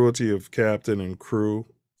 The cruelty of captain and crew,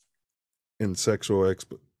 and sexual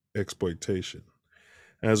exploitation.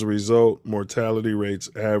 As a result, mortality rates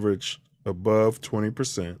average above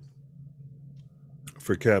 20%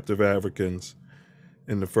 for captive Africans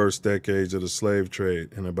in the first decades of the slave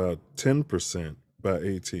trade and about 10% by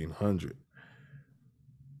 1800.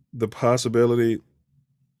 The possibility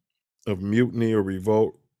of mutiny or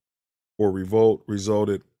revolt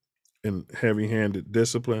resulted in heavy-handed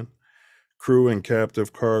discipline. Crew and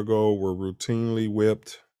captive cargo were routinely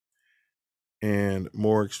whipped, and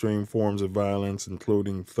more extreme forms of violence,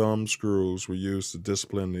 including thumb screws, were used to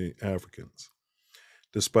discipline the Africans.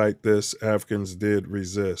 Despite this, Africans did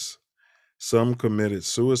resist. Some committed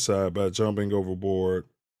suicide by jumping overboard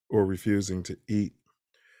or refusing to eat,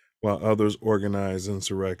 while others organized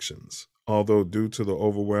insurrections. Although due to the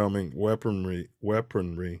overwhelming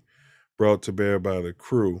weaponry brought to bear by the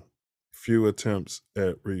crew, few attempts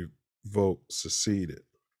at revolt succeeded.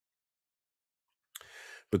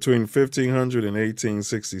 Between 1500 and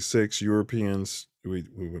 1866, Europeans, we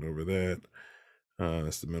went over that,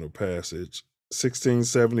 that's the Middle Passage.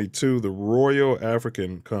 1672, the Royal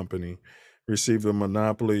African Company received a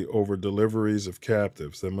monopoly over deliveries of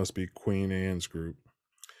captives, that must be Queen Anne's group,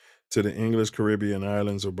 to the English Caribbean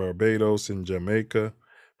islands of Barbados and Jamaica.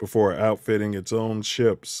 Before outfitting its own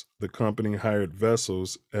ships, the company hired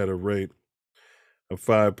vessels at a rate of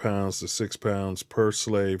 5 pounds to 6 pounds per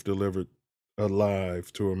slave delivered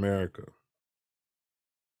alive to America.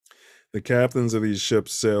 The captains of these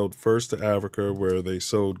ships sailed first to Africa, where they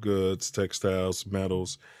sold goods, textiles,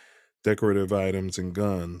 metals, decorative items, and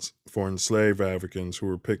guns for enslaved Africans who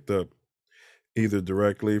were picked up either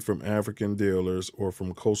directly from African dealers or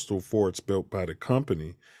from coastal forts built by the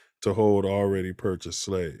company to hold already purchased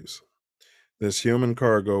slaves. This human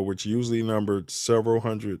cargo, which usually numbered several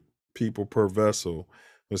hundred people per vessel,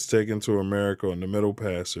 was taken to America on the Middle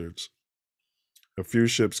Passage. A few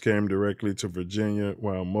ships came directly to Virginia,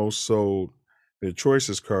 while most sold their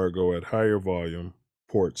choicest cargo at higher volume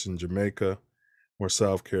ports in Jamaica or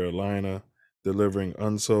South Carolina, delivering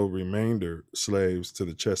unsold remainder slaves to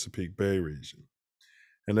the Chesapeake Bay region.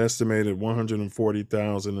 An estimated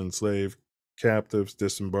 140,000 enslaved captives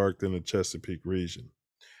disembarked in the Chesapeake region,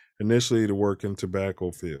 initially to work in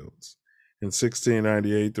tobacco fields. In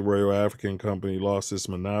 1698, the Royal African Company lost its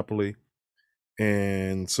monopoly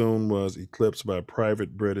and soon was eclipsed by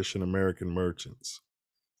private British and American merchants.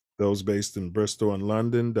 Those based in Bristol and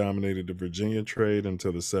London dominated the Virginia trade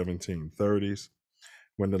until the 1730s,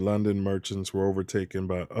 when the London merchants were overtaken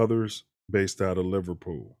by others based out of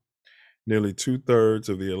Liverpool. Nearly 2/3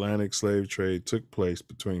 of the Atlantic slave trade took place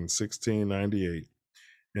between 1698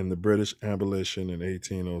 and the British abolition in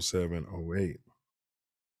 1807-08.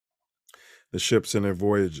 The ships and their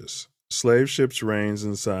voyages. Slave ships ranged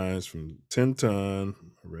in size from 10 ton,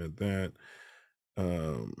 I read that,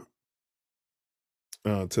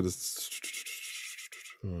 to the,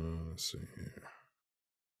 let's see here.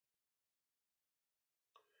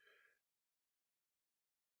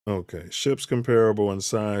 Okay, ships comparable in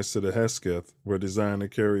size to the Hesketh were designed to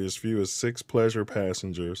carry as few as 6 pleasure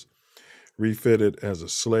passengers, refitted as a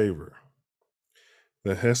slaver.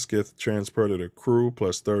 The Hesketh transported a crew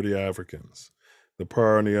plus 30 Africans. The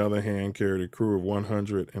Par, on the other hand, carried a crew of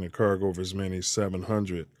 100 and a cargo of as many as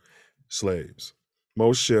 700 slaves.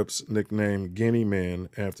 Most ships, nicknamed Guinea men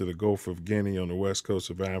after the Gulf of Guinea on the west coast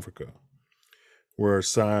of Africa, were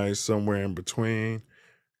sized somewhere in between,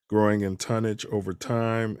 growing in tonnage over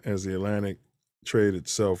time as the Atlantic trade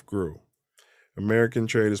itself grew. American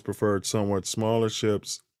traders preferred somewhat smaller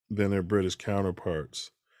ships than their British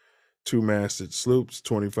counterparts. 2-masted sloops,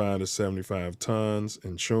 25 to 75 tons,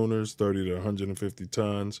 and schooners, 30 to 150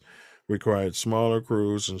 tons, required smaller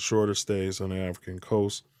crews and shorter stays on the African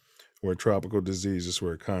coast, where tropical diseases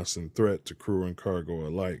were a constant threat to crew and cargo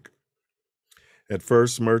alike. At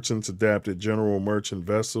first, merchants adapted general merchant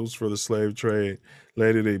vessels for the slave trade.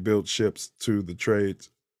 Later, they built ships to the trade's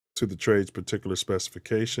particular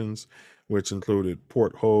specifications, which included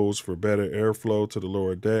portholes for better airflow to the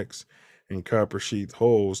lower decks and copper sheath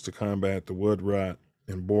holes to combat the wood rot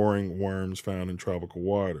and boring worms found in tropical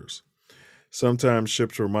waters. Sometimes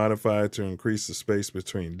ships were modified to increase the space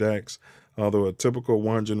between decks, although a typical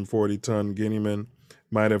 140-ton Guineaman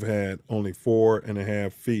might have had only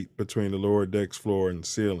 4.5 feet between the lower deck's floor and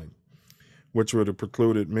ceiling, which would have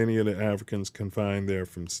precluded many of the Africans confined there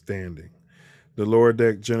from standing. The lower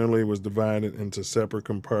deck generally was divided into separate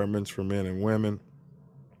compartments for men and women,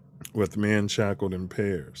 with men shackled in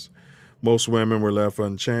pairs. Most women were left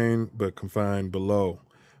unchained but confined below,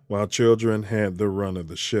 while children had the run of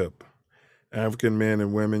the ship. African men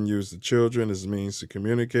and women used the children as means to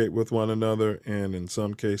communicate with one another and, in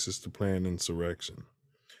some cases, to plan insurrection.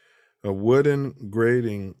 A wooden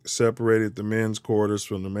grating separated the men's quarters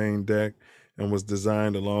from the main deck and was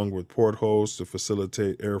designed along with portholes to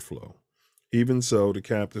facilitate airflow. Even so, the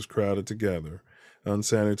captives crowded together,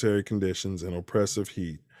 unsanitary conditions, and oppressive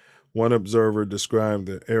heat. One observer described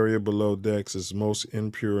the area below decks as most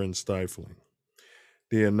impure and stifling.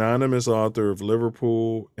 The anonymous author of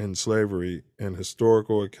Liverpool and Slavery, an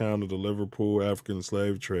historical account of the Liverpool African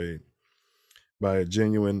slave trade by a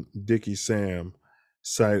genuine Dickie Sam,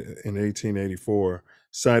 cited in 1884,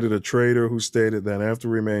 cited a trader who stated that after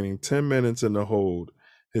remaining 10 minutes in the hold,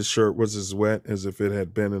 his shirt was as wet as if it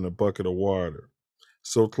had been in a bucket of water.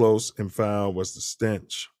 So close and foul was the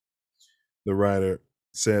stench. The writer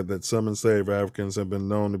said that some enslaved Africans have been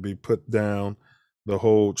known to be put down the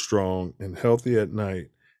hold strong and healthy at night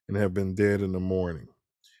and have been dead in the morning.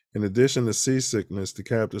 In addition to seasickness, the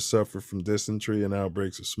captives suffered from dysentery and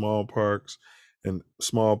outbreaks of smallpox and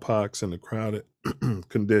the crowded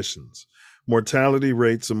conditions. Mortality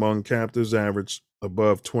rates among captives averaged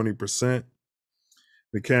above 20%.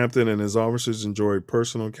 The captain and his officers enjoyed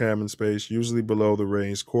personal cabin space, usually below the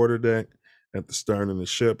raised quarterdeck at the stern of the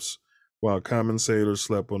ships, while common sailors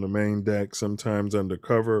slept on the main deck, sometimes under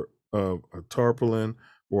cover of a tarpaulin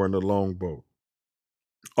or in a longboat.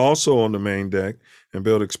 Also on the main deck, and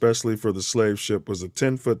built especially for the slave ship, was a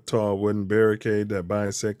 10-foot tall wooden barricade that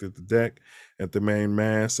bisected the deck at the main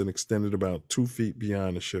mast and extended about 2 feet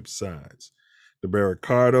beyond the ship's sides. The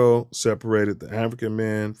barricado separated the African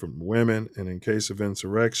men from the women, and in case of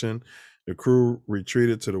insurrection, the crew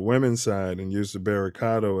retreated to the women's side and used the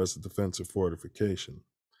barricado as a defensive fortification.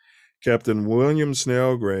 Captain William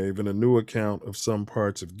Snellgrave, in a new account of some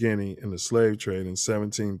parts of Guinea in the slave trade in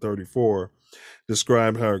 1734,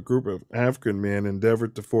 described how a group of African men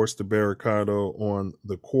endeavored to force the barricado on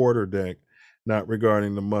the quarterdeck, not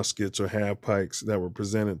regarding the muskets or half-pikes that were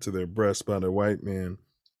presented to their breasts by the white men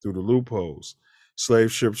through the loopholes.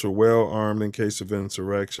 Slave ships were well armed in case of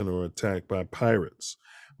insurrection or attack by pirates.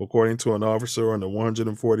 According to an officer on the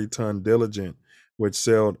 140-ton Diligent, which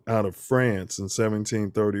sailed out of France in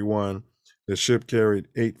 1731, The ship carried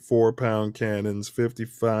 8 4-pound cannons,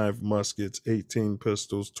 55 muskets, 18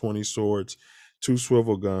 pistols, 20 swords, 2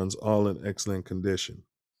 swivel guns, all in excellent condition.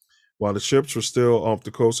 While the ships were still off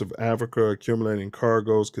the coast of Africa, accumulating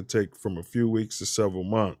cargoes could take from a few weeks to several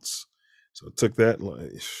months. So it took that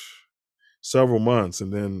several months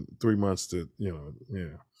and then 3 months to,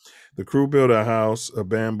 yeah. The crew built a house, a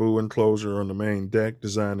bamboo enclosure on the main deck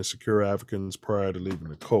designed to secure Africans prior to leaving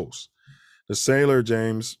the coast. The sailor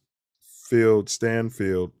James Field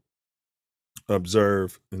Stanfield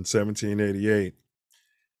observed in 1788,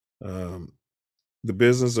 the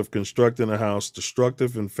business of constructing a house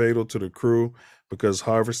destructive and fatal to the crew because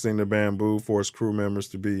harvesting the bamboo forced crew members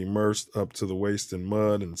to be immersed up to the waist in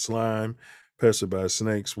mud and slime, pestered by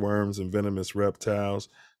snakes, worms, and venomous reptiles,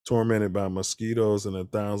 tormented by mosquitoes and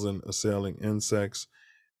 1,000 assailing insects,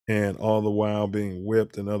 and all the while being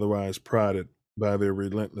whipped and otherwise prodded by their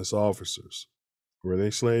relentless officers. Were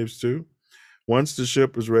they slaves too? Once the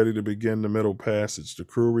ship was ready to begin the middle passage, the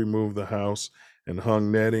crew removed the house and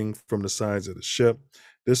hung netting from the sides of the ship.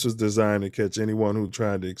 This was designed to catch anyone who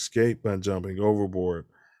tried to escape by jumping overboard.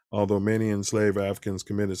 Although many enslaved Africans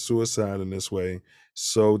committed suicide in this way,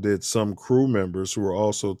 so did some crew members who were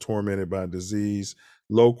also tormented by disease,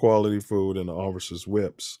 low quality food, and the officers'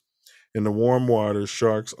 whips. In the warm waters,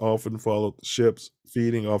 sharks often followed the ships,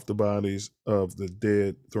 feeding off the bodies of the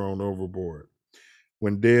dead thrown overboard.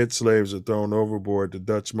 When dead slaves are thrown overboard, the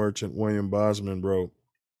Dutch merchant William Bosman wrote,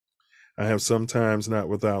 "I have sometimes, not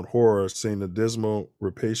without horror, seen the dismal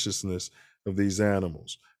rapaciousness of these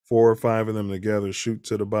animals. 4 or 5 of them together shoot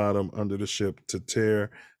to the bottom under the ship to tear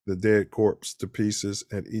the dead corpse to pieces.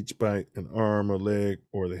 At each bite, an arm, a leg,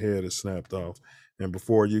 or the head is snapped off. And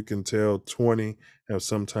before you can tell, 20 have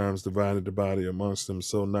sometimes divided the body amongst them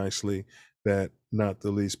so nicely that not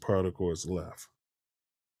the least particle is left."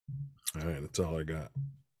 All right, that's all I got.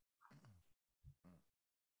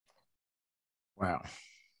 Wow.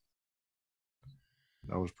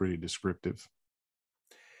 That was pretty descriptive.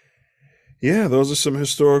 Yeah, those are some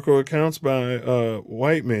historical accounts by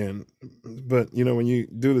white men. But, when you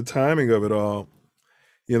do the timing of it all,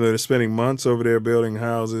 they're spending months over there building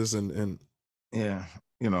houses and yeah,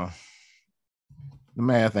 the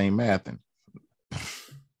math ain't mathing.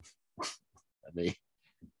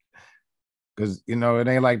 Because, it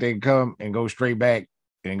ain't like they come and go straight back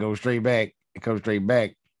and go straight back and come straight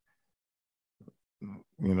back.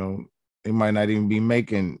 They might not even be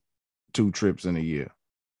making 2 trips in a year.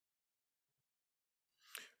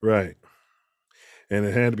 Right. And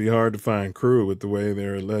it had to be hard to find crew with the way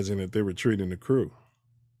they're alleging that they were treating the crew.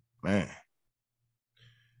 Man.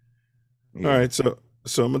 Yeah. All right, so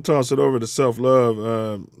I'm gonna toss it over to Self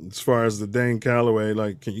Love. As far as the Dane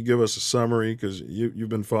Calloway, can you give us a summary? Because you've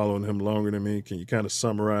been following him longer than me. Can you kind of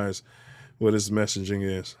summarize what his messaging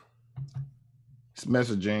is? His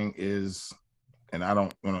messaging is, and I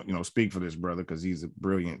don't want to speak for this brother because he's a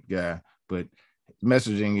brilliant guy, but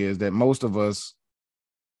messaging is that most of us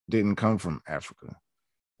didn't come from Africa,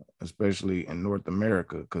 especially in North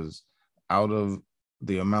America, because out of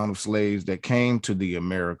the amount of slaves that came to the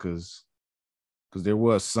Americas, because there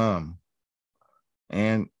was some,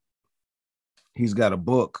 and he's got a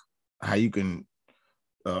book, how you can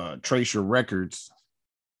trace your records,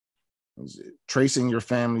 tracing your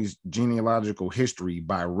family's genealogical history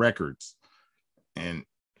by records. And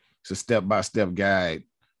it's a step-by-step guide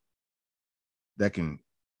that can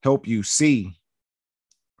help you see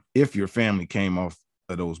if your family came off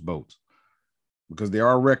of those boats, because there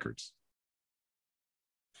are records.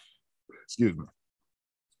 Excuse me.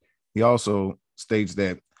 He also states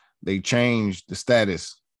that they changed the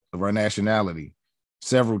status of our nationality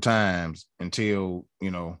several times until,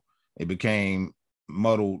 it became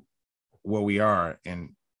muddled what we are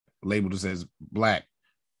and labeled us as Black,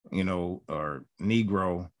 or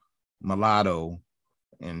Negro, mulatto,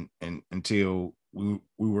 and until we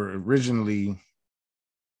were originally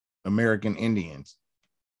American Indians,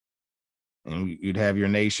 and you'd have your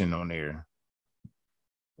nation on there,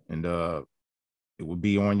 and it would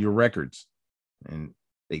be on your records. And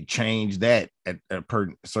they changed that at a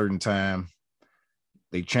certain time.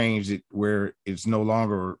 They changed it where it's no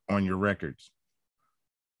longer on your records,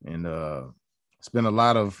 and it's been a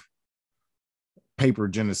lot of paper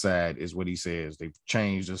genocide, is what he says. They've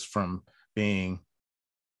changed us from being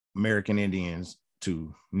American Indians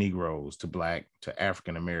to Negroes, to Black, to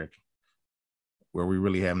African American, where we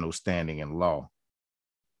really have no standing in law.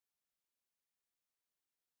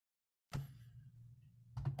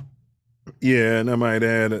 Yeah, and I might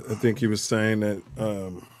add, I think he was saying that,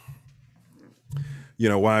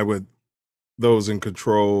 why would those in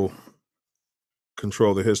control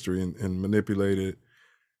the history and manipulate it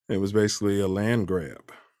It was basically a land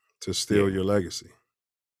grab to steal Yeah. your legacy.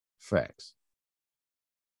 Facts.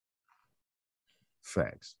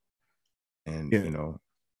 And Yeah. you know,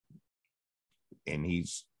 and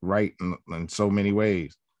he's right in so many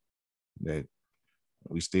ways that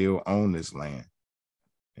we still own this land,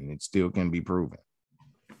 and it still can be proven.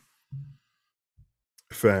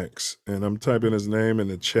 Facts. And I'm typing his name in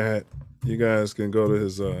the chat. You guys can go to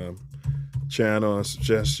his channel. I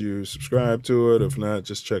suggest you subscribe to it. If not,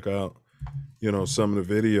 just check out, some of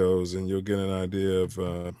the videos, and you'll get an idea of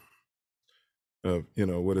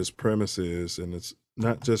what his premise is. And it's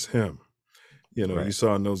not just him. You Right.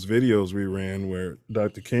 saw in those videos we ran where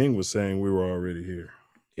Dr. King was saying we were already here.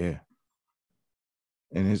 Yeah.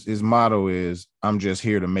 And his motto is, I'm just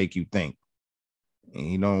here to make you think. And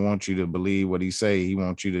he don't want you to believe what he say. He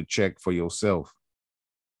wants you to check for yourself.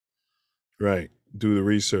 Right. Do the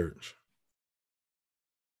research.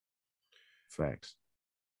 Facts.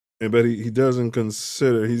 But he doesn't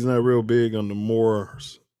consider, he's not real big on the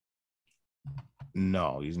Moors.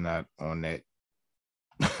 No, he's not on that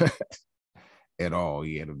at all.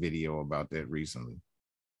 He had a video about that recently.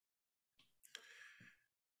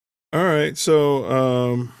 All right.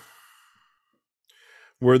 So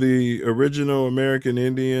were the original American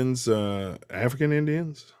Indians African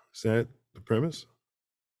Indians? Is that the premise?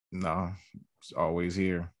 No, it's always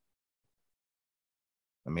here.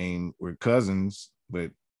 I mean, we're cousins,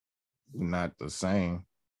 but we're not the same.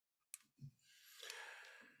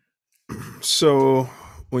 So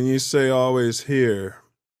when you say always here,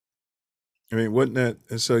 I mean, wouldn't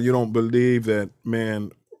that, so you don't believe that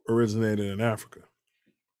man originated in Africa?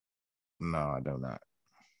 No, I do not.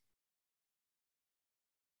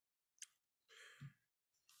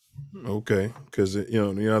 Okay, because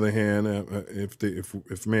on the other hand,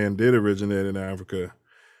 if man did originate in Africa,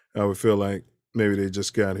 I would feel like maybe they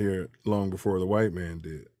just got here long before the white man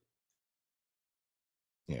did.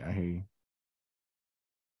 Yeah, I hear you.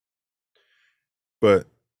 But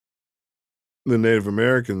the Native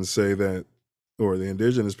Americans say that, or the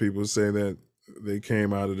indigenous people say that they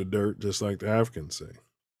came out of the dirt just like the Africans say.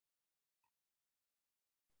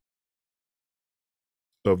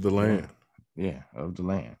 Of the land. Yeah, of the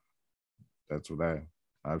land. That's what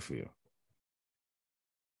I feel.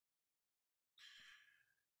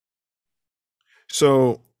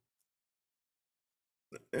 So,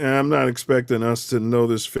 and I'm not expecting us to know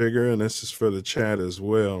this figure, and this is for the chat as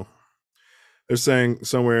well. They're saying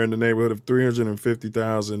somewhere in the neighborhood of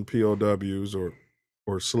 350,000 POWs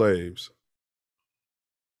or slaves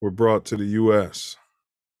were brought to the U.S.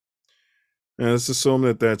 And let's assume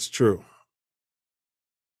that that's true.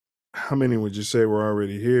 How many would you say were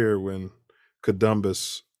already here when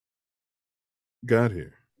Columbus got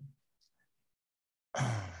here?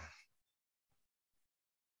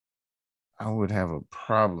 I would have a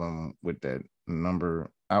problem with that number.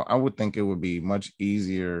 I would think it would be much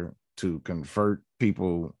easier to convert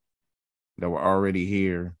people that were already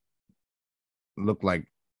here, look like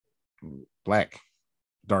black,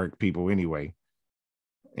 dark people anyway,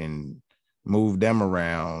 and move them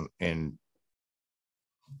around and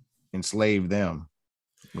enslave them.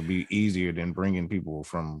 It would be easier than bringing people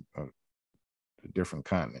from a different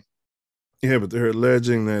continent. Yeah, but they're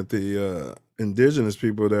alleging that the indigenous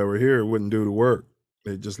people that were here wouldn't do the work.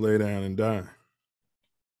 They just lay down and die.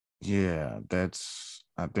 Yeah,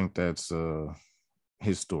 I think that's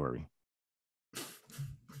his story.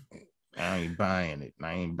 I ain't buying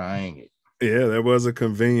it. Yeah, that was a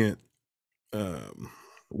convenient.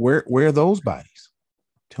 Where are those bodies?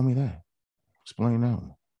 Tell me that. Explain that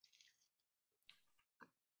one.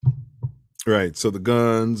 Right. So the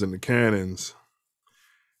guns and the cannons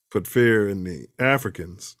put fear in the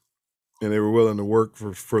Africans, and they were willing to work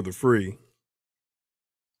for the free.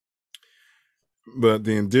 But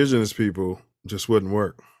the indigenous people just wouldn't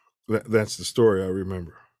work. That's the story I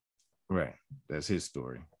remember. Right. That's his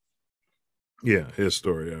story. Yeah, his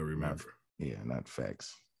story I remember. Not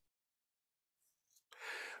facts.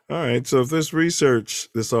 All right. So if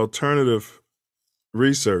this alternative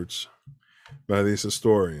research by these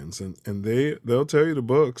historians, and they'll tell you the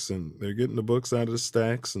books, and they're getting the books out of the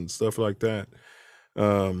stacks and stuff like that.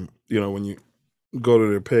 When you go to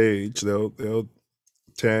their page, they'll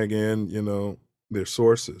tag in, their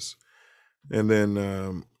sources. And then,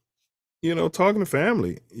 talking to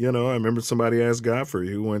family, I remember somebody asked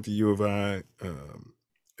Godfrey, who went to U of I.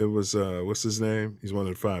 It was, what's his name? He's one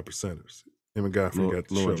of the 5 percenters. Him and Godfrey got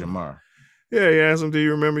the Lord show. Jamar. Yeah, he asked him, do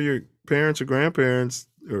you remember your parents or grandparents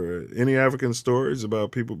or any African stories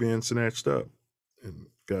about people being snatched up? And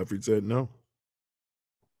Godfrey said no.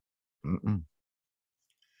 Mm-mm.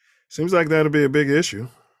 Seems like that'll be a big issue.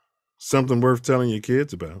 something worth telling your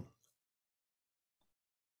kids about.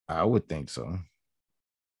 I would think so.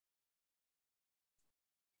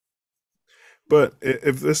 But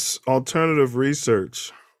if this alternative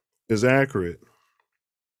research is accurate,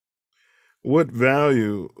 what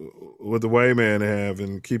value would the white man have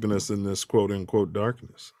in keeping us in this quote unquote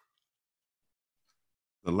darkness?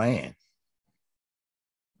 The land,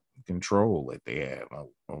 control that they have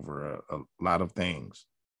over a lot of things.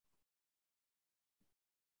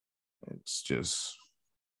 It's just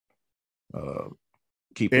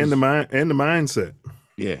keeping the mindset.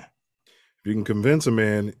 Yeah. If you can convince a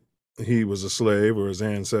man he was a slave or his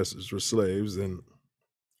ancestors were slaves, then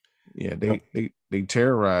yeah, they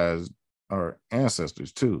terrorized our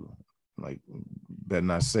ancestors too. Like, better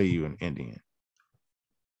not say you an Indian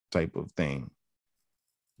type of thing.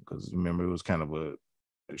 Because remember, it was kind of a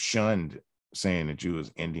shunned saying that you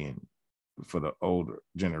was Indian for the older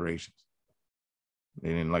generations. They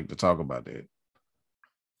didn't like to talk about that.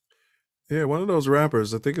 Yeah, one of those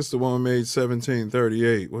rappers, I think it's the one who made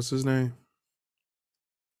 1738. What's his name?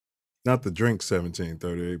 Not the drink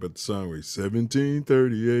 1738, but the song where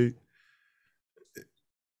 1738.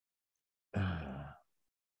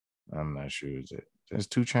 I'm not sure. Is it? That's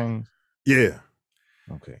 2 Chainz? Yeah.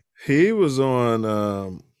 Okay. He was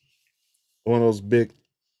on one of those big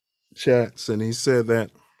chats, and he said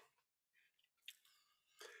that,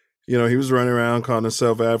 you know, he was running around calling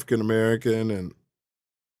himself African American and,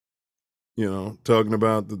 you know, talking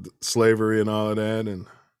about the slavery and all of that. And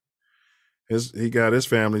he got his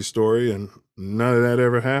family story, and none of that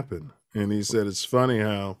ever happened. And he said it's funny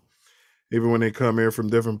how even when they come here from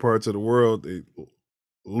different parts of the world, they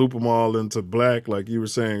loop them all into black, like you were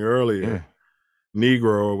saying earlier,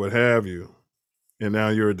 Negro or what have you. And now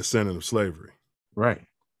you're a descendant of slavery. Right.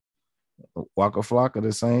 Waka Flocka,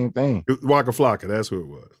 the same thing. Waka Flocka, that's who it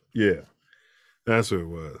was. Yeah. That's who it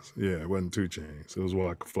was. Yeah, it wasn't 2 Chainz. It was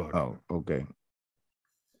Waka Flocka. Oh, okay.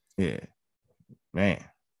 Yeah. Man,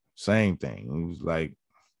 same thing. It was like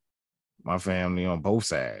my family on both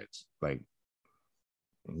sides, like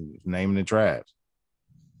naming the tribes.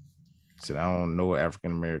 Said, I don't know what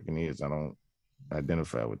African American is. I don't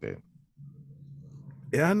identify with that.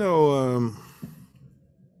 Yeah, I know.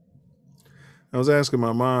 I was asking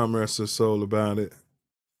my mom, rest her soul, about it.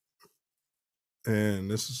 And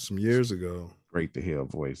this is some years ago. Great to hear her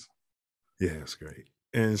voice. Yeah, it's great.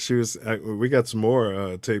 And she was, we got some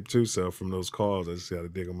more tape 2 stuff from those calls. I just got to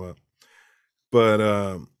dig them up.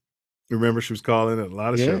 But remember, she was calling at a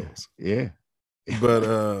lot of shows. Yeah. But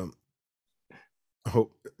I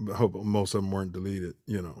hope most of them weren't deleted,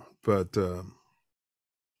 you know. But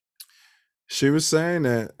she was saying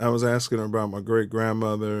that I was asking her about my great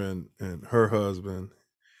grandmother and her husband.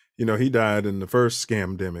 You know, he died in the first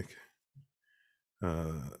scamdemic,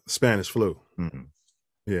 Spanish flu. Mm-hmm.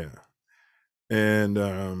 Yeah.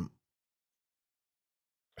 And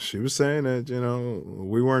she was saying that, you know,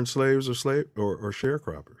 we weren't slaves or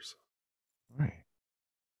sharecroppers. Right.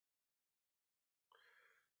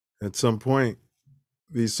 At some point,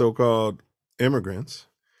 these so-called immigrants,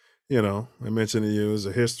 you know, I mentioned to you, there's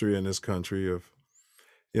a history in this country of,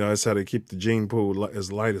 you know, that's how they keep the gene pool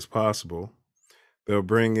as light as possible. They'll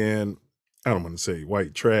bring in, I don't want to say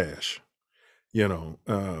white trash, you know,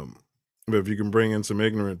 but if you can bring in some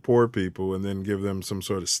ignorant poor people and then give them some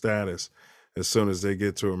sort of status as soon as they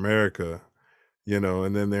get to America, you know,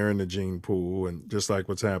 and then they're in the gene pool, and just like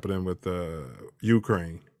what's happening with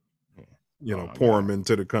Ukraine, you know, pour them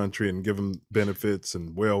into the country and give them benefits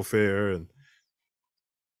and welfare and,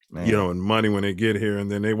 you know, and money when they get here,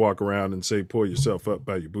 and then they walk around and say, pull yourself up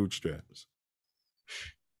by your bootstraps.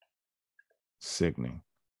 Sickening.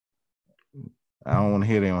 I don't want to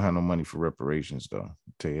hear they don't have no money for reparations, though. I'll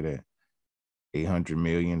tell you that. $800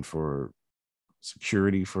 million for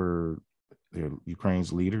security for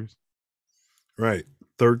Ukraine's leaders. Right.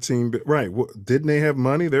 13. Right. Didn't they have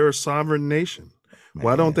money? They're a sovereign nation. Man.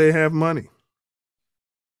 Why don't they have money?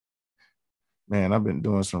 Man, I've been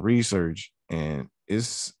doing some research, and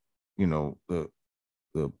it's, you know, the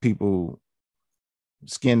people,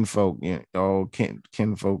 skin folk, all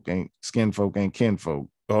kinfolk ain't kinfolk.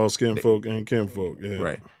 All skin folk ain't kinfolk. Yeah.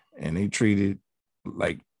 Right. And they treated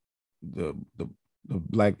like the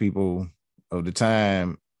black people of the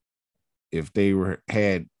time, if they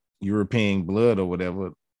had European blood or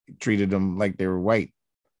whatever, treated them like they were white.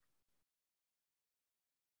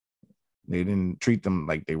 They didn't treat them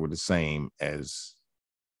like they were the same as,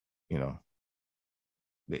 you know,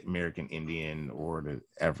 the American Indian or the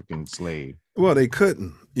African slave. Well, they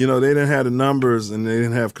couldn't. You know, they didn't have the numbers and they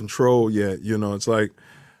didn't have control yet. You know, it's like,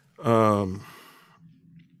 you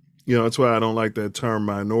know, that's why I don't like that term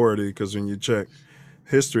minority, because when you check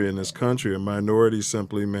history in this country, a minority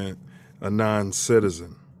simply meant a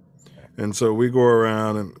non-citizen. And so we go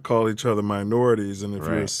around and call each other minorities. And if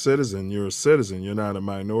you're a Right. citizen, you're a citizen. You're not a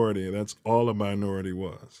minority. That's all a minority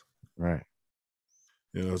was. Right.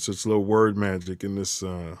 You know, it's just a little word magic in this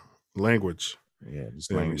language. Yeah, this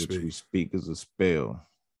that we language speak. we speak is a spell.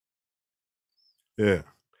 Yeah.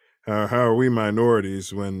 How are we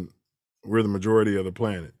minorities when we're the majority of the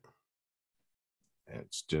planet?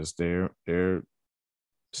 It's just their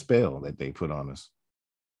spell that they put on us.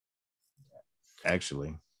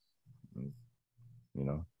 Actually, you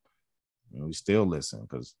know, we still listen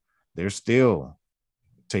because they're still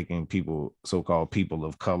taking people, so-called people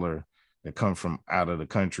of color that come from out of the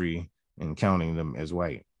country and counting them as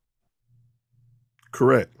white.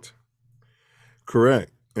 Correct.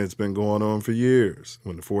 It's been going on for years.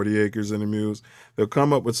 When the 40 acres and the mules, they'll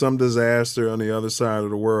come up with some disaster on the other side of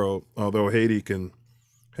the world, although Haiti can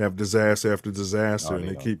have disaster after disaster, and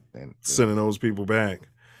they keep sending those people back.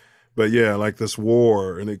 But yeah, like this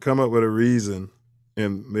war, and they come up with a reason,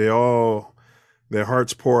 and their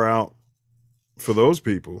hearts pour out for those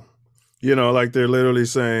people. You know, like they're literally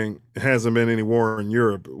saying, it hasn't been any war in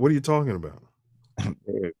Europe. What are you talking about?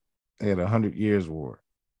 They had 100 years war.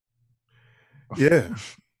 Yeah.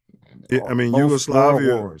 I mean, Both Yugoslavia.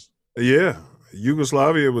 world wars. Yeah.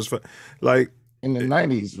 Yugoslavia was like in the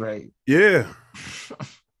 90s, right? Yeah.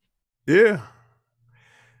 Yeah.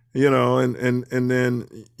 You know, and then,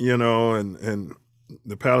 you know, and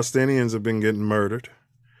the Palestinians have been getting murdered.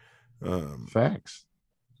 Facts.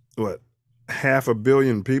 What? 500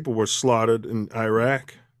 million people were slaughtered in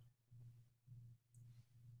Iraq.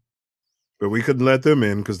 But we couldn't let them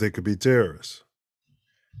in because they could be terrorists.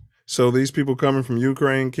 So these people coming from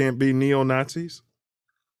Ukraine can't be neo-Nazis?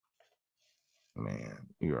 Man,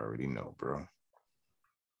 you already know, bro.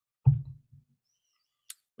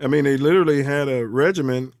 I mean, they literally had a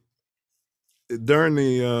regiment during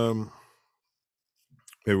the,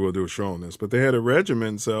 maybe we'll do a show on this, but they had a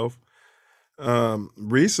regiment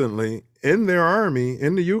recently in their army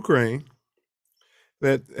in the Ukraine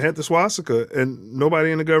that had the swastika, and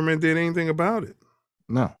nobody in the government did anything about it.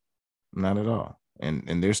 No, not at all.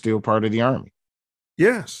 And they're still part of the army.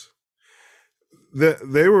 Yes.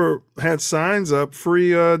 They had signs up,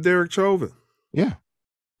 free Derek Chauvin. Yeah.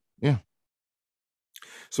 Yeah.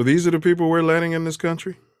 So these are the people we're letting in this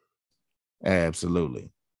country?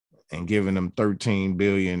 Absolutely. And giving them 13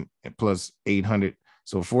 billion plus 800,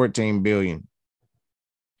 so 14 billion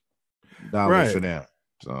dollars for them.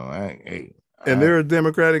 So they're a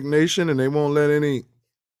democratic nation, and they won't let any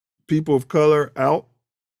people of color out.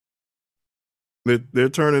 They're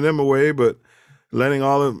turning them away, but letting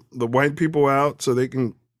all of the white people out so they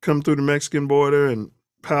can come through the Mexican border and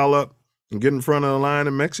pile up and get in front of the line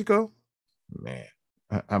in Mexico? Man,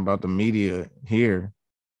 how about the media here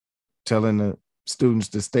telling the students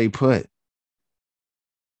to stay put?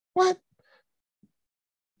 What?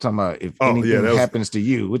 Talking about if anything happens to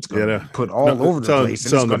you, it's going to be put all over the place,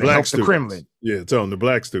 and it's going to help the Kremlin. Yeah, telling the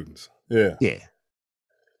black students. Yeah.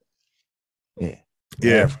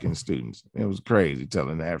 African students. It was crazy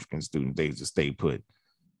telling the African students they to stay put.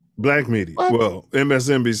 Black media. What? Well,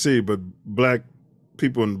 MSNBC, but black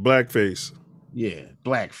people in blackface. Yeah,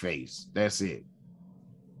 blackface. That's it.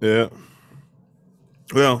 Yeah.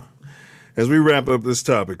 Well, as we wrap up this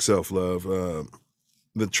topic, self-love,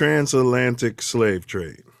 the transatlantic slave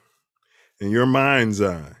trade, in your mind's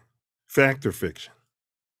eye, fact or fiction?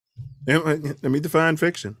 And let me define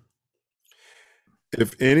fiction.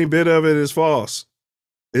 If any bit of it is false,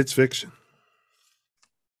 it's fiction.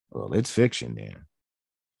 Well, it's fiction then.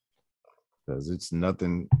 Because it's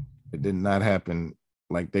nothing, it did not happen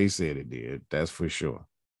like they said it did. That's for sure.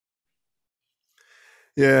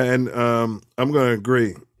 Yeah, and I'm going to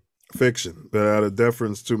agree, fiction, but out of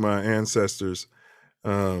deference to my ancestors,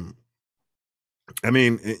 I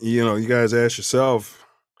mean, you know, you guys ask yourself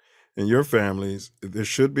and your families, there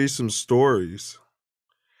should be some stories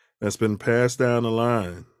that's been passed down the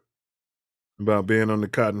line about being on the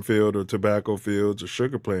cotton field or tobacco fields or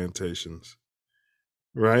sugar plantations,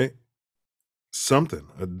 right? Something,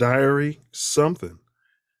 a diary, something.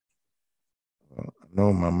 I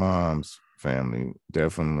know my mom's family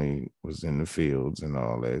definitely was in the fields and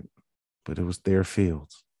all that, but it was their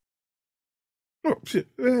fields. Oh,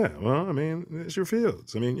 yeah, well, I mean, it's your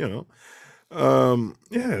fields. I mean, you know,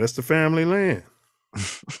 yeah, that's the family land.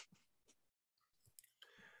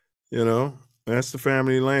 You know, that's the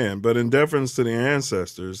family land. But in deference to the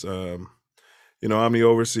ancestors, you know, I'm the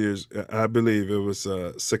overseers. I believe it was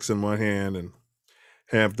 6 in one hand and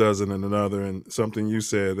half dozen in another. And something you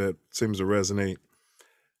said that seems to resonate.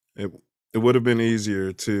 It would have been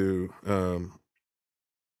easier to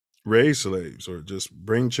raise slaves or just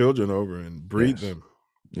bring children over and breed Yes. them.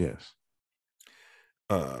 Yes.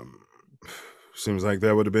 Seems like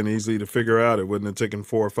that would have been easy to figure out. It wouldn't have taken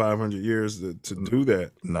 400 or 500 years to do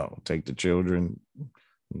that. No, take the children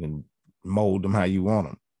and mold them how you want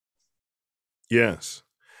them. Yes.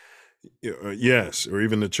 Yes, or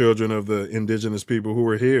even the children of the indigenous people who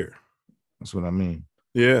were here. That's what I mean.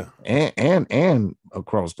 Yeah. And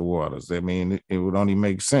across the waters. I mean, it would only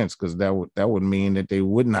make sense because that would mean that they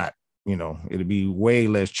would not, it'd be way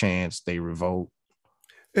less chance they revolt.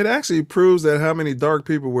 It actually proves that how many dark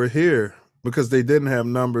people were here because they didn't have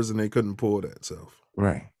numbers and they couldn't pull that self.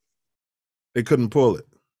 Right. They couldn't pull it.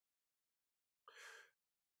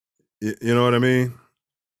 You know what I mean?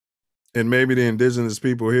 And maybe the indigenous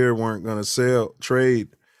people here weren't going to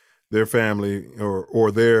trade their family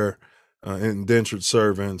or their indentured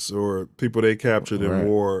servants or people they captured in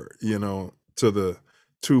war, to the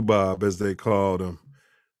Tubob, as they called them,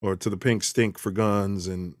 or to the pink stink for guns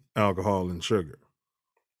and alcohol and sugar.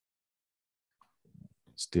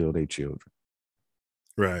 Steal their children.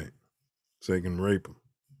 Right. So they can rape them.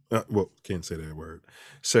 Well, can't say that word.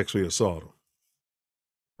 Sexually assault them.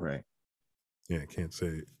 Right. Yeah, can't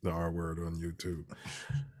say the R word on YouTube.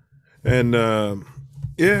 And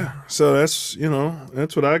so that's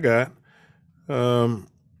what I got. I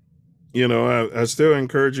still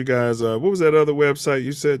encourage you guys. What was that other website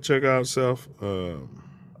you said check out, Self? I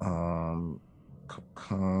have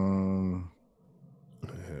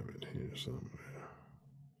it here somewhere.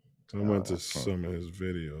 I went to some of his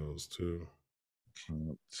videos too.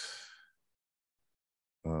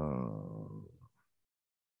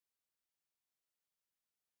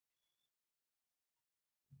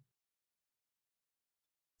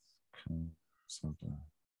 Something.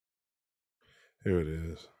 Here it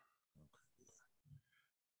is.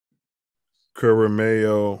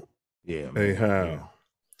 Kurimeo Ahau.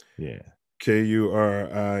 Yeah.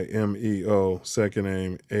 Kurimeo, second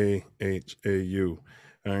name Ahau.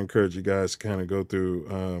 I encourage you guys to kind of go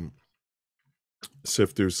through,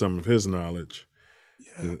 sift through some of his knowledge.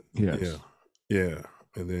 Yes. Yeah.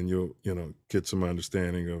 And then you'll, get some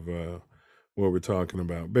understanding of what we're talking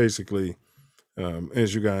about. Basically,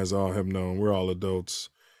 as you guys all have known, we're all adults.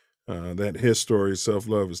 That his story, Self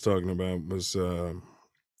Love, is talking about was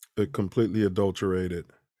completely adulterated,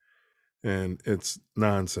 and it's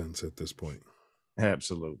nonsense at this point.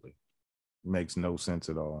 Absolutely. Makes no sense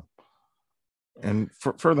at all. And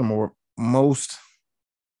furthermore, most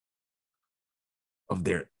of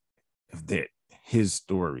his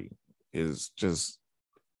story is just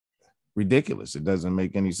ridiculous. It doesn't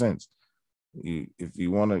make any sense. If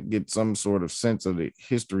you want to get some sort of sense of the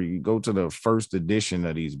history, you go to the first edition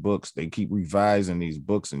of these books. They keep revising these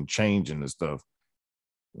books and changing the stuff,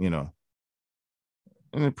 And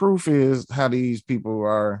the proof is how these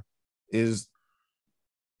people is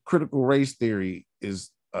critical race theory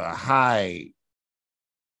is a high,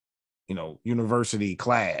 university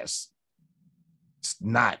class. It's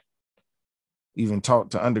not even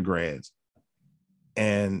taught to undergrads.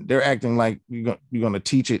 And they're acting like you're going to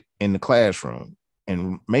teach it in the classroom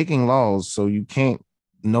and making laws so you can't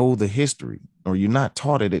know the history or you're not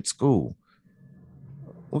taught it at school.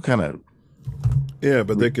 What kind of... Yeah,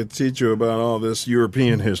 but they could teach you about all this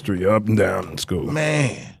European history up and down in school.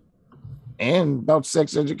 Man. And about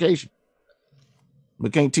sex education.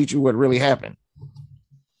 But can't teach you what really happened.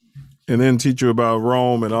 And then teach you about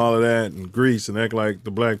Rome and all of that and Greece and act like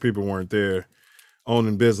the black people weren't there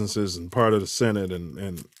owning businesses and part of the Senate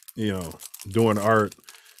and doing art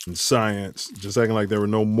and science, just acting like there were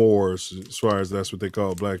no Moors, as far as that's what they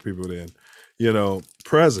call black people then,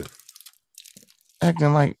 present.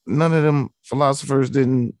 Acting like none of them philosophers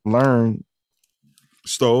didn't learn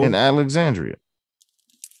in Alexandria.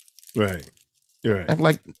 Right. Right. Act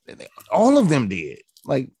like all of them did.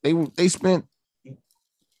 Like they spent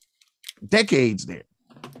decades there.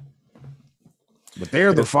 But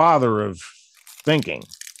they're the father of thinking.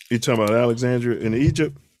 You talking about Alexandria in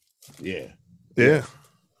Egypt? Yeah.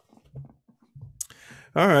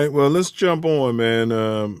 All right. Well, let's jump on, man.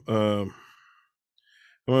 I'm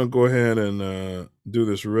gonna go ahead and do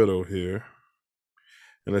this riddle here.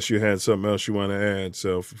 Unless you had something else you want to add,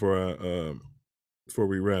 Self, before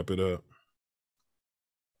we wrap it up.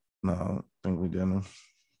 No, I think we did a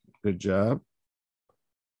good job.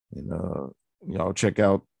 And y'all check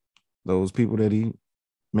out those people that he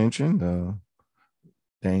mentioned.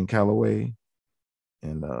 Dane Calloway,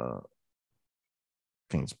 and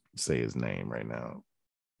can't say his name right now.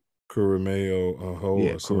 Kurimeo Ahau.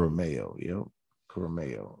 Yeah, Kurimeo. Yep,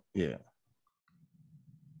 Kurimeo. Yeah.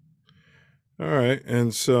 All right,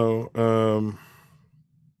 and so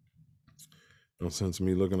No sense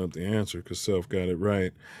me looking up the answer because Self got it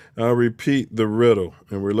right. I'll repeat the riddle,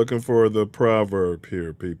 and we're looking for the proverb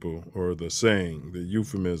here, people, or the saying, the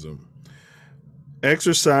euphemism.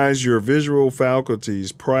 Exercise your visual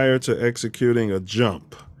faculties prior to executing a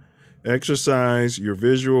jump. Exercise your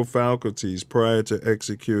visual faculties prior to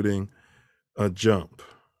executing a jump.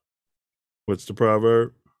 What's the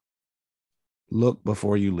proverb? Look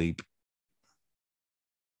before you leap.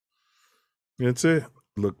 That's it.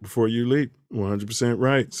 Look before you leap. 100%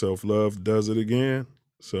 right. Self-love does it again.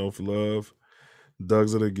 Self-love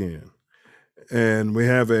does it again. And we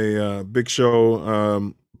have a big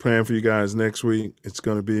show planned for you guys next week. It's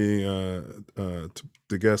going to be,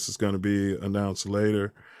 the guest is going to be announced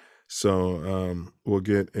later. So we'll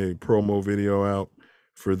get a promo video out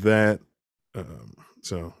for that.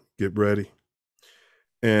 So get ready.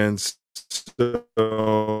 And so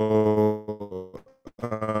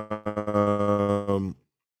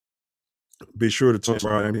be sure to check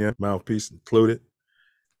our ambient mouthpiece included.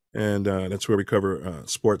 And that's where we cover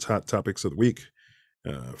sports hot topics of the week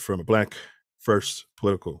from a Black first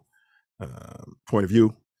political point of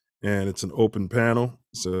view. And it's an open panel,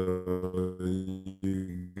 so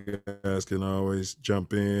you guys can always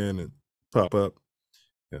jump in and pop up.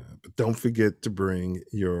 But don't forget to bring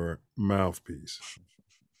your mouthpiece.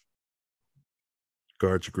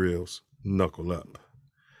 Guard your grills, knuckle up.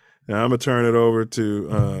 Now I'm going to turn it over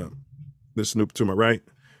to the Snoop to my right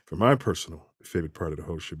for my personal favorite part of the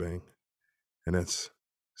whole shebang, and that's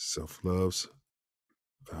Self Love's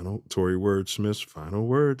final, Tory Wordsmith's final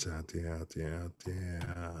words out there.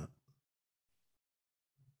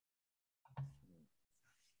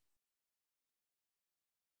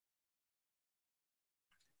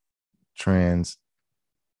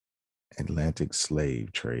 Transatlantic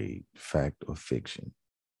slave trade, fact or fiction?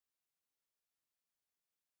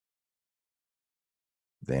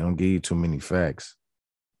 They don't give you too many facts.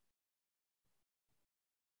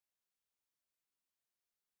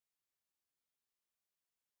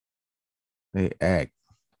 They act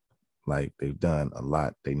like they've done a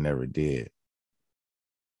lot they never did.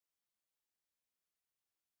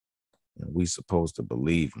 And we supposed to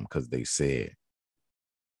believe them because they said.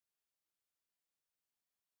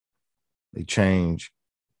 They change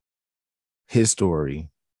history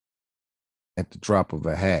at the drop of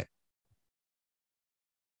a hat.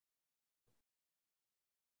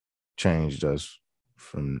 Changed us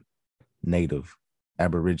from native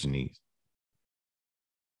Aborigines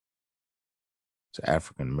to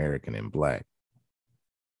African American and Black.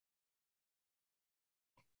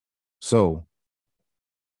 So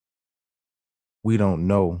we don't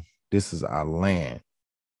know this is our land.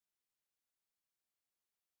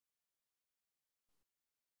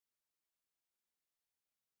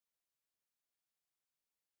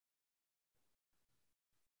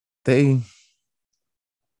 They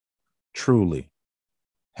truly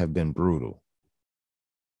have been brutal.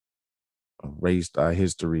 Erased our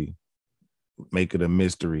history, make it a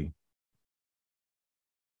mystery,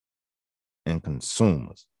 and consume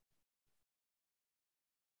us.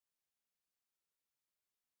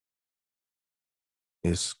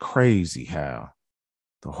 It's crazy how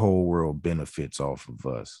the whole world benefits off of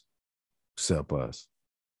us, except us.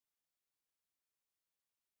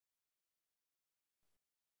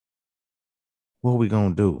 What are we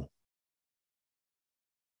gonna do?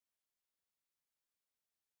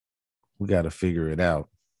 We got to figure it out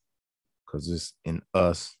because it's in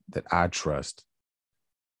us that I trust.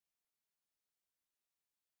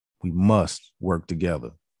 We must work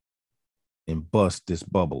together and bust this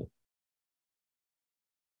bubble.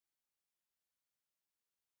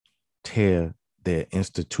 Tear their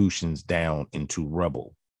institutions down into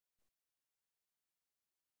rubble.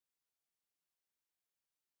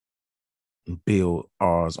 And build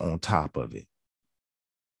ours on top of it.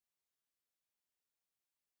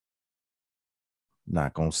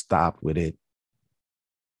 Not gonna stop with it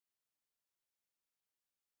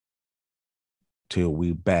till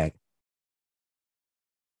we back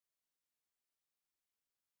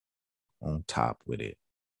on top with it.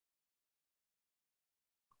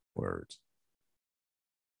 Words.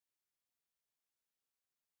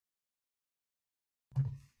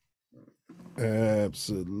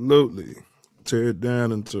 Absolutely. Tear it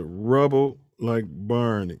down into rubble like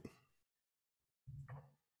Barney.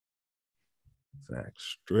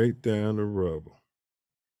 Facts. Straight down to rubble.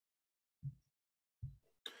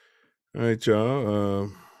 All right,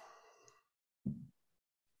 y'all.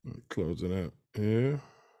 Close it out here.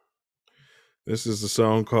 This is a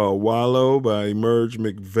song called Wallow by Emerge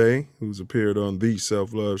McVeigh, who's appeared on the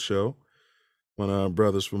Self Love Show. One of our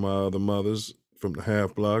brothers from our other mothers from the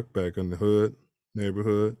half block back in the hood,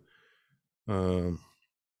 neighborhood.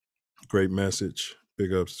 Great message.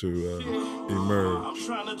 Big ups to Emerge. I'm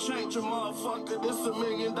trying to change a motherfucker. This $1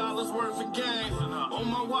 million worth of game. On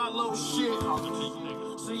my wallow shit.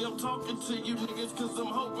 See, I'm talking to you niggas cause I'm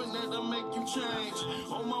hoping that'll make you change.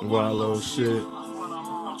 On my wallow shit.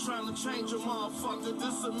 I'm trying to change a motherfucker.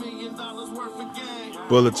 This $1 million worth of game.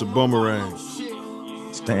 Bullets of boomerang.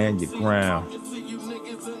 Stand your ground.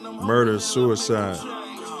 Murder, suicide.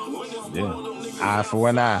 Yeah. Eye for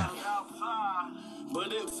an eye.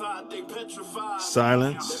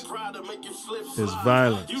 Silence is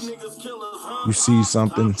violence. You see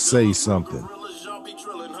something, say something.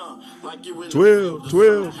 12.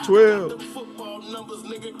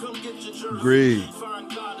 Greed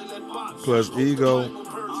plus ego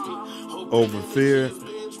over fear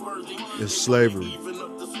is slavery.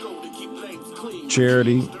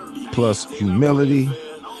 Charity plus humility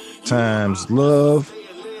times love,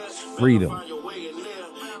 freedom.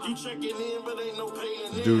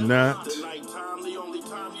 Do not,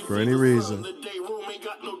 for any reason,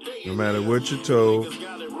 no matter what you're told,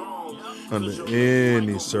 under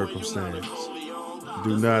any circumstance,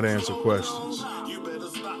 do not answer questions.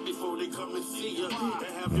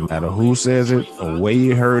 No matter who says it or where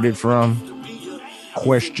you heard it from,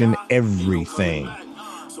 question everything.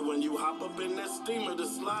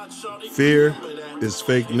 Fear is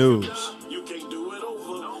fake news.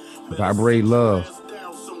 Vibrate love.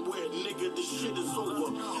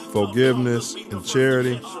 Forgiveness and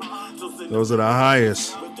charity, those are the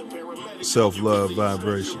highest self-love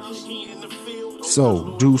vibrations.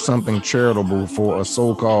 So do something charitable for a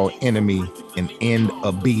so-called enemy and end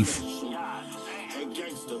a beef.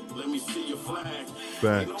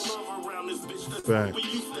 Facts.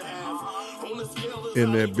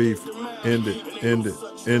 In that beef, end it.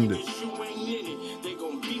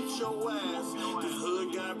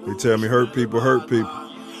 They tell me hurt people.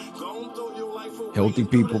 Healthy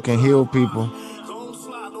people can heal people.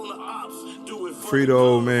 Free the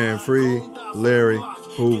old man. Free Larry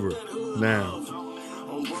Hoover now.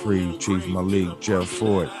 Free Chief Malik Jeff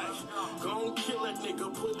Ford.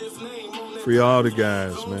 Free all the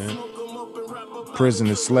guys, man. Prison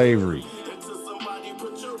is slavery.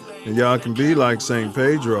 And y'all can be like St.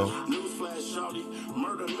 Pedro.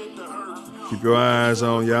 Keep your eyes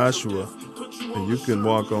on Yahshua, and you can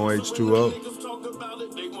walk on H2O.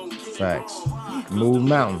 Facts. Move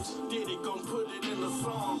mountains.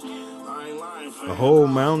 A whole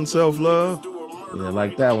mountain self-love? Yeah,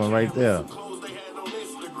 like that one right there.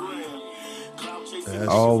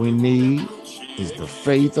 All we need is the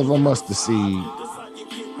faith of a mustard seed,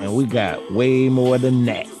 and we got way more than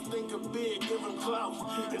that.